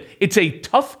tackle it. It's a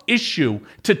tough issue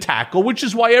to tackle, which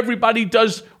is why everybody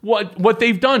does what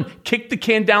they've done. Kick the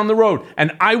can down the road,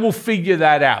 and I will figure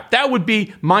that out. That would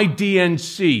be my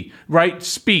DNC, right,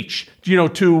 speech, to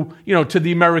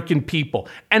the American people.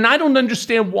 And I don't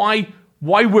understand why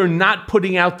we're not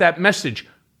putting out that message.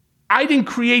 I didn't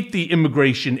create the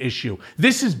immigration issue.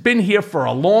 This has been here for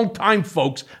a long time,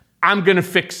 folks. I'm going to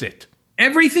fix it.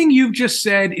 Everything you've just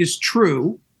said is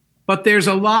true, but there's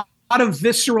a lot of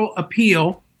visceral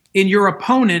appeal in your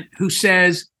opponent who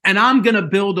says, and I'm going to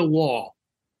build a wall.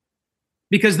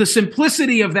 Because the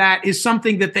simplicity of that is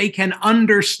something that they can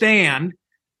understand,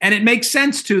 and it makes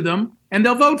sense to them, and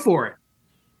they'll vote for it.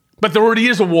 But there already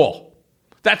is a wall.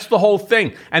 That's the whole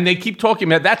thing. And they keep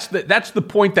talking about that's the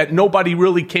point that nobody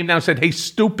really came down and said, hey,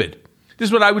 stupid. This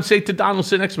is what I would say to Donald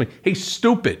sitting next to me. Hey,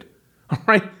 stupid. All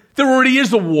right? There already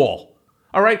is a wall,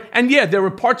 all right? And yeah, there are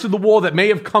parts of the wall that may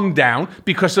have come down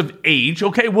because of age.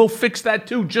 Okay, we'll fix that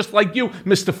too, just like you,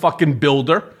 Mr. fucking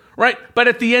Builder, right? But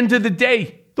at the end of the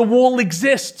day, the wall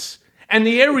exists. And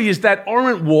the areas that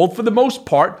aren't walled, for the most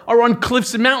part, are on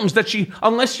cliffs and mountains that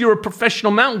unless you're a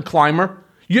professional mountain climber,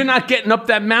 you're not getting up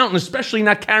that mountain, especially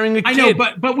not carrying a kid. I know,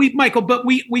 but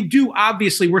we do,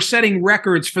 obviously, we're setting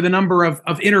records for the number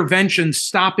of interventions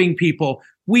stopping people.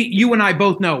 You and I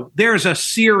both know there's a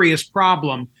serious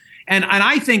problem. And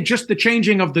I think just the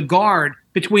changing of the guard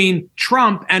between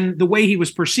Trump and the way he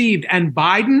was perceived and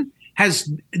Biden has,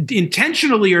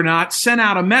 intentionally or not, sent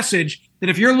out a message that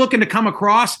if you're looking to come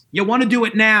across, you want to do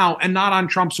it now and not on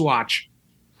Trump's watch.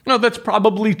 No, that's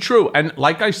probably true. And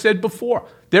like I said before,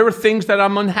 there are things that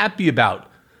I'm unhappy about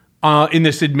in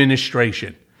this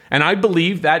administration. And I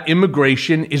believe that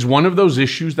immigration is one of those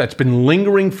issues that's been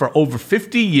lingering for over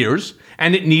 50 years,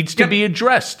 and it needs to be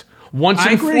addressed once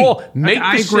and for all.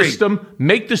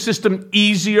 Make the system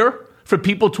easier for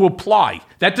people to apply.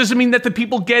 That doesn't mean that the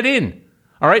people get in,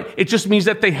 all right? It just means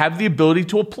that they have the ability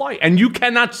to apply. And you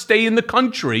cannot stay in the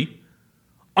country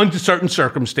under certain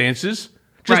circumstances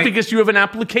just because you have an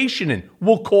application in.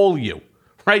 We'll call you.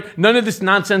 Right? None of this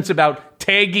nonsense about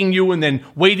tagging you and then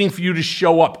waiting for you to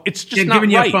show up. It's just not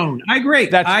giving right. You a phone. I agree.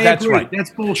 That's right. That's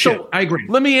bullshit. So, I agree.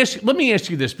 Let me ask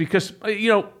you this because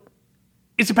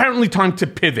it's apparently time to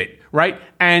pivot, right?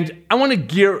 And I want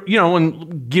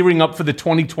to gearing up for the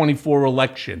 2024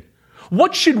 election.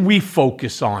 What should we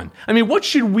focus on? I mean, what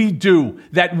should we do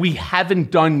that we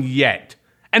haven't done yet?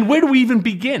 And where do we even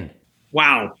begin?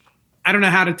 Wow. I don't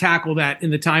know how to tackle that in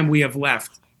the time we have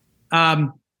left.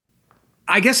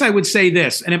 I guess I would say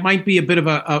this, and it might be a bit of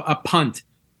a punt.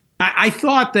 I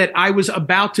thought that I was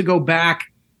about to go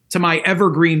back to my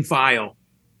evergreen file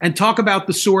and talk about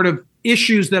the sort of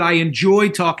issues that I enjoy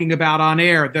talking about on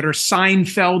air that are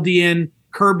Seinfeldian,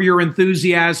 Curb Your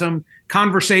Enthusiasm,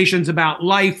 conversations about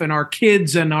life and our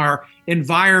kids and our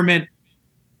environment.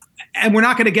 And we're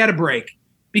not going to get a break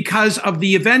because of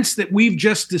the events that we've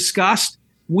just discussed.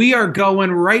 We are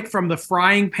going right from the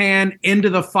frying pan into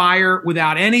the fire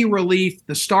without any relief.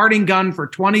 The starting gun for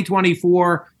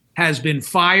 2024 has been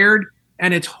fired,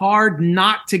 and it's hard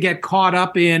not to get caught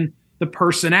up in the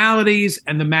personalities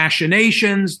and the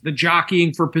machinations, the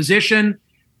jockeying for position.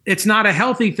 It's not a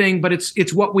healthy thing, but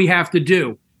it's what we have to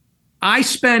do. I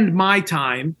spend my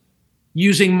time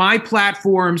using my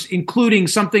platforms, including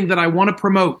something that I want to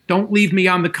promote. Don't leave me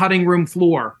on the cutting room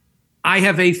floor. I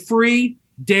have a free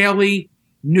daily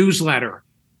newsletter.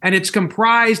 And it's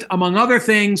comprised, among other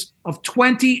things, of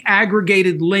 20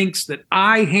 aggregated links that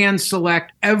I hand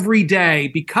select every day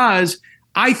because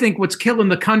I think what's killing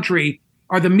the country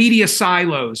are the media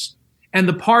silos and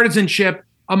the partisanship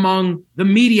among the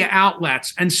media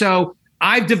outlets. And so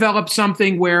I've developed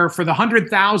something where for the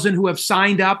 100,000 who have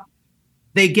signed up,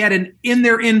 they get in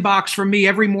their inbox from me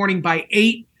every morning by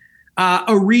 8,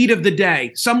 a read of the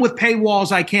day. Some with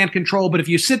paywalls I can't control, but if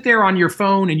you sit there on your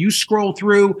phone and you scroll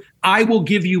through, I will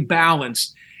give you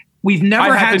balance. We've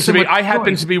never had so much I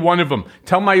happen choice. to be one of them.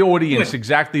 Tell my audience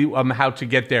exactly how to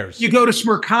get theirs. You go to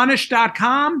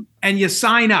Smerconish.com and you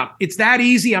sign up. It's that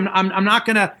easy. I'm not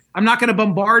gonna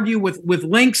bombard you with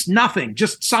links. Nothing.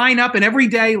 Just sign up, and every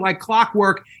day, like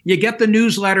clockwork, you get the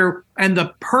newsletter. And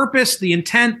the purpose, the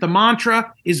intent, the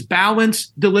mantra is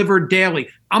balance delivered daily.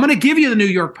 I'm going to give you the New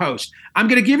York Post. I'm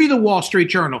going to give you the Wall Street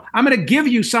Journal. I'm going to give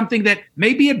you something that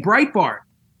may be at Breitbart.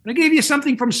 I'm going to give you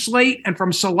something from Slate and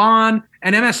from Salon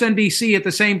and MSNBC at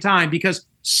the same time, because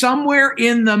somewhere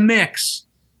in the mix,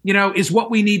 is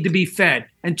what we need to be fed.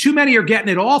 And too many are getting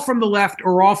it all from the left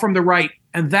or all from the right.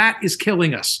 And that is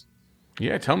killing us.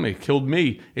 Yeah, tell me, it killed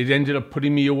me. It ended up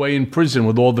putting me away in prison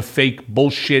with all the fake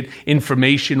bullshit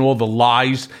information, all the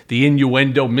lies, the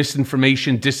innuendo,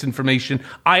 misinformation, disinformation.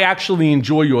 I actually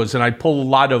enjoy yours, and I pull a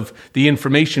lot of the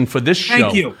information for this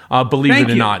show. Thank you. Believe Thank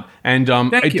it or you. not. And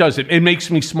it does. It makes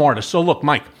me smarter. So look,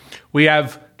 Mike, we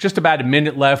have just about a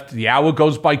minute left. The hour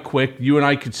goes by quick. You and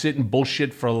I could sit and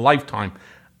bullshit for a lifetime.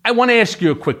 I want to ask you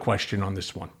a quick question on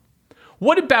this one.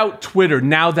 What about Twitter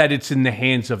now that it's in the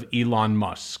hands of Elon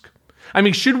Musk? I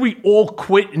mean, should we all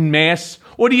quit en masse?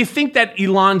 Or do you think that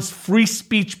Elon's free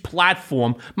speech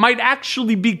platform might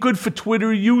actually be good for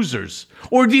Twitter users?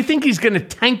 Or do you think he's going to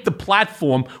tank the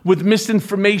platform with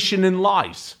misinformation and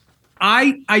lies?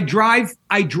 I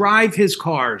drive his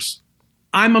cars.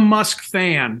 I'm a Musk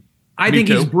fan. I Me think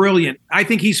too. he's brilliant. I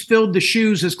think he's filled the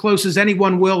shoes as close as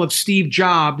anyone will of Steve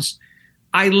Jobs.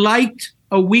 I liked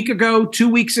a week ago, 2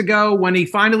 weeks ago, when he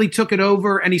finally took it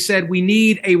over and he said, we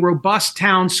need a robust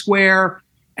town square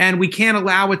and we can't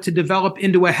allow it to develop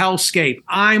into a hellscape.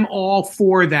 I'm all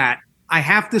for that. I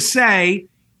have to say,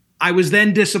 I was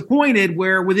then disappointed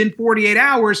where within 48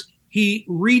 hours, he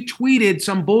retweeted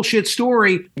some bullshit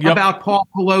story about Paul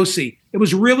Pelosi. It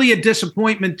was really a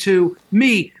disappointment to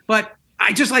me, but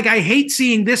I hate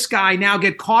seeing this guy now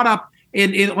get caught up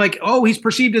in like, oh, he's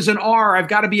perceived as an R, I've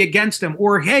got to be against him.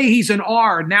 Or, hey, he's an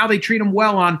R, now they treat him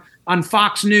well on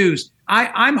Fox News.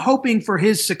 I'm hoping for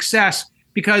his success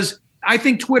because I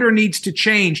think Twitter needs to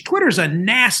change. Twitter's a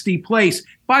nasty place.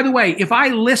 By the way, if I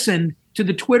listened to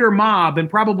the Twitter mob, and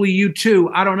probably you too,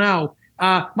 I don't know,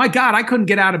 my God, I couldn't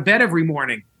get out of bed every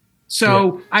morning.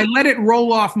 So I let it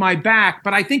roll off my back,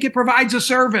 but I think it provides a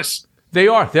service.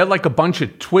 They're like a bunch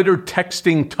of Twitter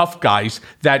texting tough guys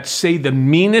that say the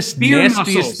meanest,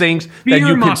 nastiest things that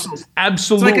you can.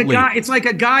 Absolutely. It's like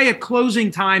a guy at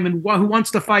closing time and who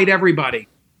wants to fight everybody.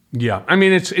 Yeah. I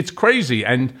mean, it's crazy.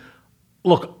 And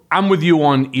look, I'm with you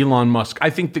on Elon Musk. I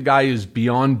think the guy is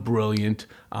beyond brilliant.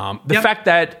 The fact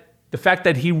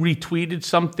that he retweeted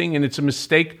something and it's a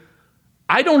mistake,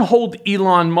 I don't hold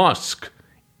Elon Musk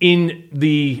in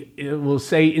the, we'll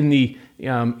say in the,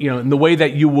 in the way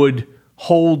that you would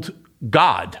hold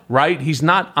God, right? He's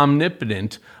not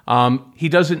omnipotent. He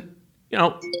doesn't,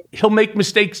 he'll make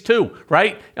mistakes too,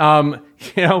 right?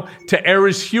 To err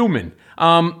is human.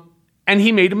 And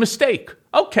he made a mistake.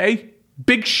 Okay,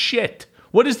 big shit.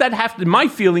 What does that have to, my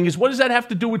feeling is, what does that have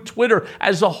to do with Twitter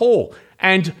as a whole?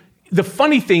 And the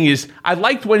funny thing is, I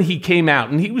liked when he came out,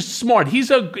 and he was smart. He's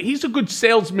a good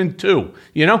salesman too,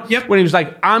 When he was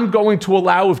like, "I'm going to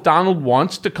allow if Donald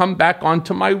wants to come back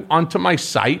onto my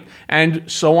site," and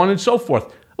so on and so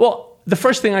forth. Well, the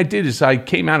first thing I did is I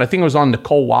came out. I think it was on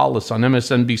Nicole Wallace on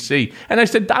MSNBC, and I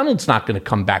said, "Donald's not going to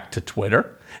come back to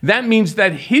Twitter. That means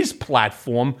that his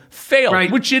platform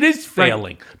failed, which it is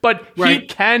failing, but he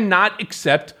cannot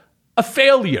accept a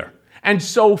failure." And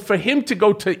so for him to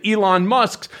go to Elon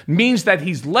Musk means that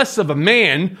he's less of a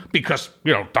man because,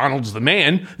 Donald's the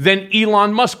man than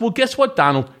Elon Musk. Well, guess what,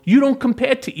 Donald? You don't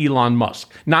compare to Elon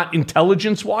Musk. Not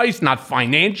intelligence-wise, not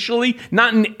financially,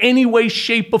 not in any way,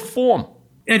 shape, or form.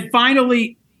 And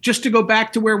finally, just to go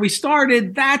back to where we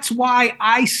started, that's why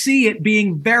I see it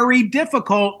being very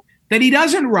difficult that he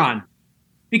doesn't run,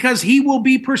 because he will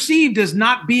be perceived as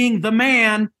not being the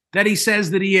man that he says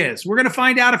that he is. We're going to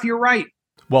find out if you're right.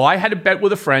 Well, I had a bet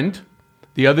with a friend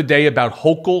the other day about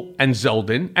Hochul and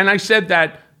Zeldin, and I said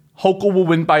that Hochul will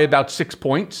win by about 6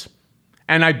 points,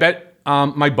 and I bet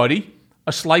my buddy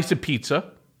a slice of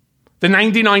pizza, the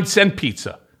 99-cent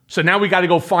pizza. So now he's got to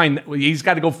go find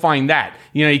that.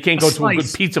 You can't go to a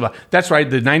good pizza. That's right,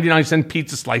 the 99-cent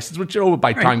pizza slices, which are over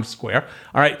by Times Square.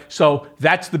 All right, so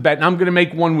that's the bet. And I'm going to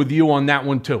make one with you on that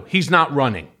one, too. He's not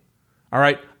running. All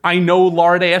right, I know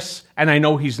lard ass, and I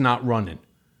know he's not running.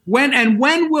 When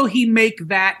will he make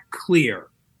that clear?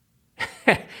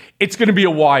 It's going to be a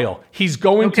while. He's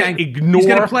going to ignore. He's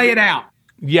going to play it out.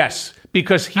 Yes,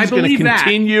 because he's going to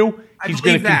continue. He's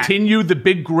going to continue the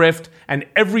big grift, and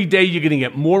every day you're going to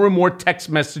get more and more text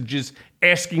messages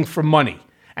asking for money.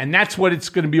 And that's what it's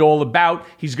going to be all about.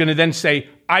 He's going to then say,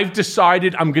 I've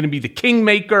decided I'm going to be the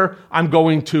kingmaker. I'm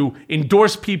going to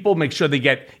endorse people, make sure they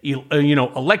get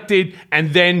elected,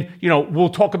 and then we'll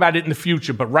talk about it in the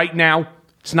future. But right now,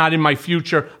 it's not in my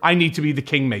future. I need to be the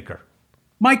kingmaker.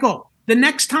 Michael, the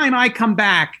next time I come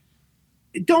back,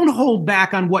 don't hold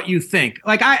back on what you think.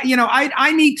 Like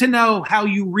I need to know how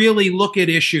you really look at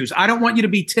issues. I don't want you to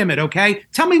be timid, okay?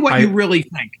 Tell me what you really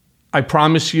think. I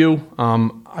promise you,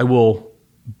 I will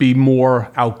be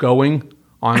more outgoing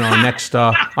on our next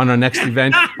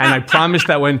event, and I promise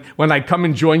that when I come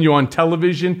and join you on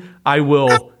television, I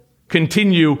will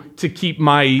continue to keep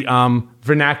my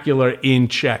vernacular in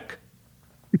check.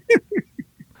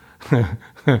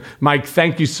 Mike,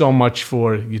 thank you so much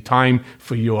for your time,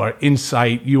 for your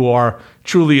insight. You are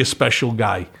truly a special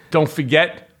guy. Don't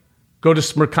forget, go to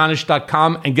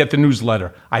Smerconish.com and get the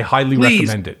newsletter. I highly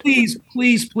recommend it.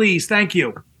 Please. Thank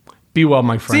you. Be well,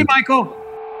 my friend. See you, Michael.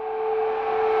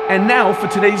 And now for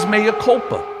today's mea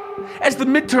culpa. As the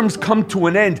midterms come to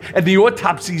an end and the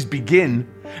autopsies begin,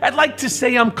 I'd like to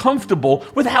say I'm comfortable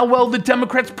with how well the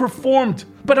Democrats performed,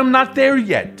 but I'm not there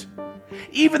yet.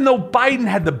 Even though Biden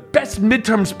had the best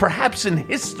midterms perhaps in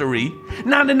history,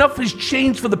 not enough has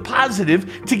changed for the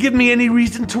positive to give me any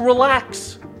reason to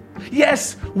relax.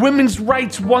 Yes, women's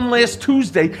rights won last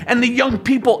Tuesday, and the young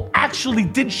people actually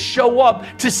did show up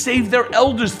to save their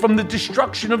elders from the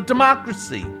destruction of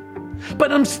democracy.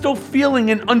 But I'm still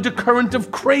feeling an undercurrent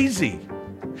of crazy.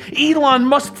 Elon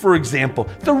Musk, for example,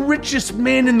 the richest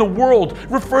man in the world,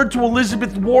 referred to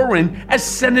Elizabeth Warren as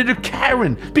Senator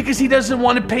Karen because he doesn't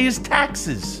want to pay his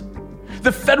taxes.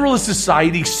 The Federalist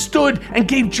Society stood and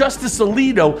gave Justice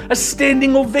Alito a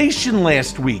standing ovation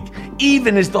last week,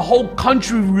 even as the whole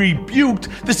country rebuked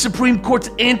the Supreme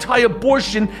Court's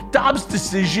anti-abortion Dobbs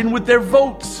decision with their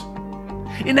votes.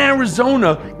 In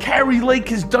Arizona, Kari Lake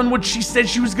has done what she said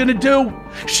she was going to do.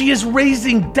 She is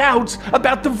raising doubts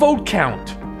about the vote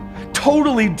count,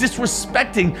 totally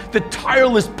disrespecting the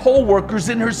tireless poll workers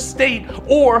in her state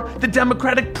or the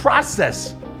democratic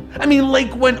process. I mean,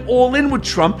 Lake went all in with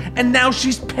Trump, and now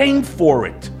she's paying for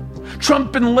it.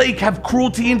 Trump and Lake have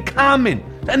cruelty in common,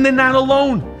 and they're not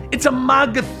alone. It's a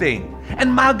MAGA thing,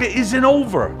 and MAGA isn't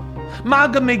over.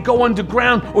 MAGA may go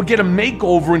underground or get a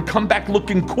makeover and come back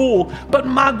looking cool, but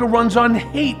MAGA runs on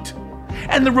hate.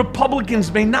 And the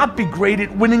Republicans may not be great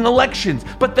at winning elections,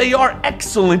 but they are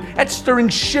excellent at stirring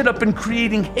shit up and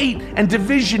creating hate and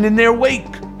division in their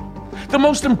wake. The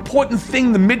most important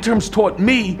thing the midterms taught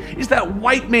me is that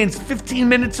white man's 15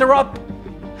 minutes are up.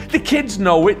 The kids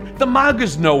know it, the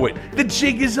MAGAs know it, the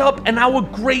jig is up, and our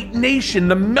great nation,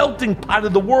 the melting pot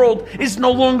of the world, is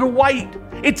no longer white.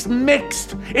 It's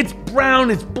mixed. It's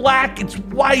brown, it's black, it's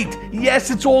white.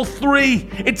 Yes, it's all three.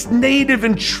 It's native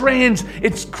and trans.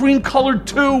 It's cream-colored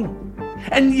too.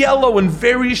 And yellow and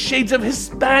various shades of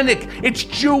Hispanic. It's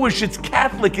Jewish, it's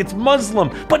Catholic, it's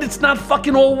Muslim. But it's not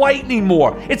fucking all white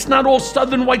anymore. It's not all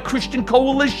Southern White Christian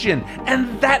Coalition.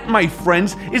 And that, my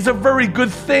friends, is a very good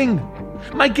thing.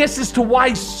 My guess as to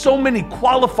why so many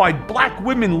qualified black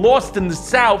women lost in the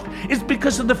South is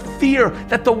because of the fear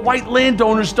that the white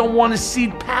landowners don't want to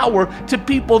cede power to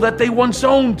people that they once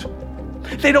owned.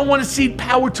 They don't want to cede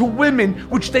power to women,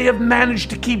 which they have managed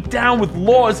to keep down with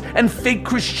laws and fake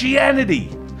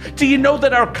Christianity. Do you know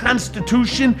that our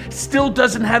Constitution still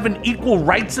doesn't have an equal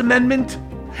rights amendment?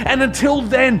 And until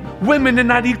then, women are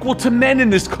not equal to men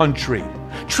in this country.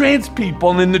 Trans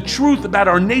people and the truth about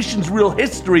our nation's real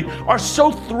history are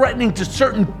so threatening to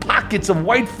certain pockets of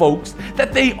white folks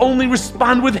that they only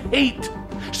respond with hate.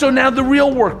 So now the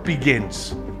real work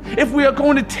begins. If we are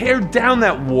going to tear down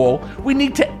that wall, we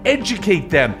need to educate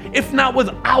them, if not with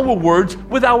our words,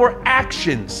 with our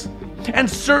actions. And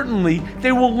certainly,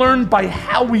 they will learn by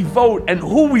how we vote and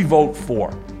who we vote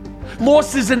for.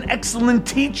 Loss is an excellent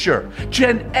teacher.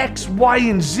 Gen X, Y,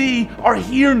 and Z are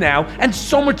here now and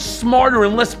so much smarter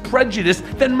and less prejudiced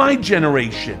than my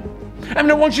generation. I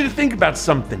mean, I want you to think about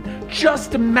something.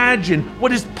 Just imagine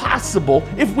what is possible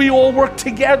if we all work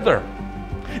together.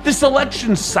 This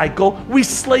election cycle, we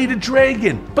slayed a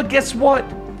dragon. But guess what?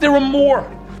 There are more,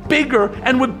 bigger,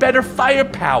 and with better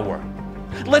firepower.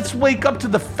 Let's wake up to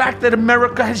the fact that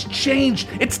America has changed.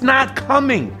 It's not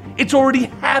coming. It's already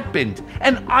happened.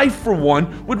 And I, for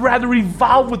one, would rather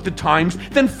evolve with the times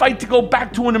than fight to go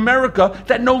back to an America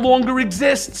that no longer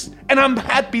exists. And I'm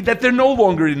happy that they're no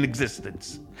longer in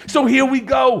existence. So here we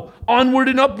go. Onward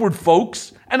and upward,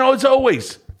 folks. And as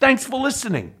always, thanks for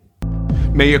listening.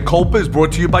 Mea Culpa is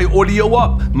brought to you by Audio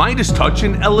Up, Midas Touch,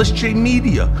 and LSJ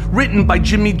Media. Written by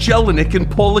Jimmy Jelinek and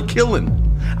Paula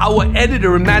Killen. Our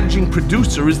editor and managing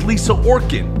producer is Lisa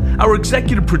Orkin. Our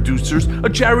executive producers are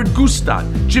Jared Gustad,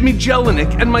 Jimmy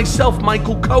Jelinek, and myself,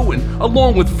 Michael Cohen,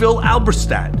 along with Phil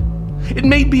Alberstadt. It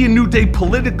may be a new day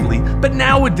politically, but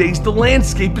nowadays the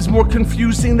landscape is more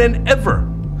confusing than ever.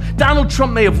 Donald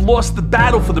Trump may have lost the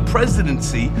battle for the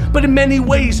presidency, but in many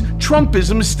ways,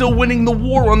 Trumpism is still winning the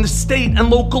war on the state and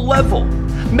local level.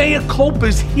 Mea Culpa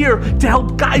is here to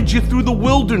help guide you through the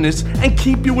wilderness and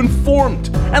keep you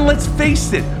informed. And let's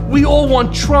face it, we all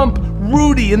want Trump,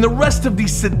 Rudy, and the rest of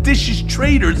these seditious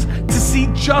traitors to see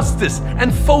justice.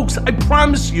 And folks, I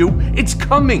promise you, it's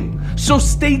coming. So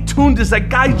stay tuned as I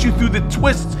guide you through the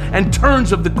twists and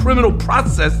turns of the criminal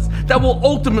process that will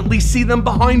ultimately see them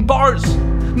behind bars.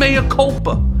 Mea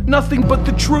Culpa, nothing but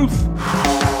the truth.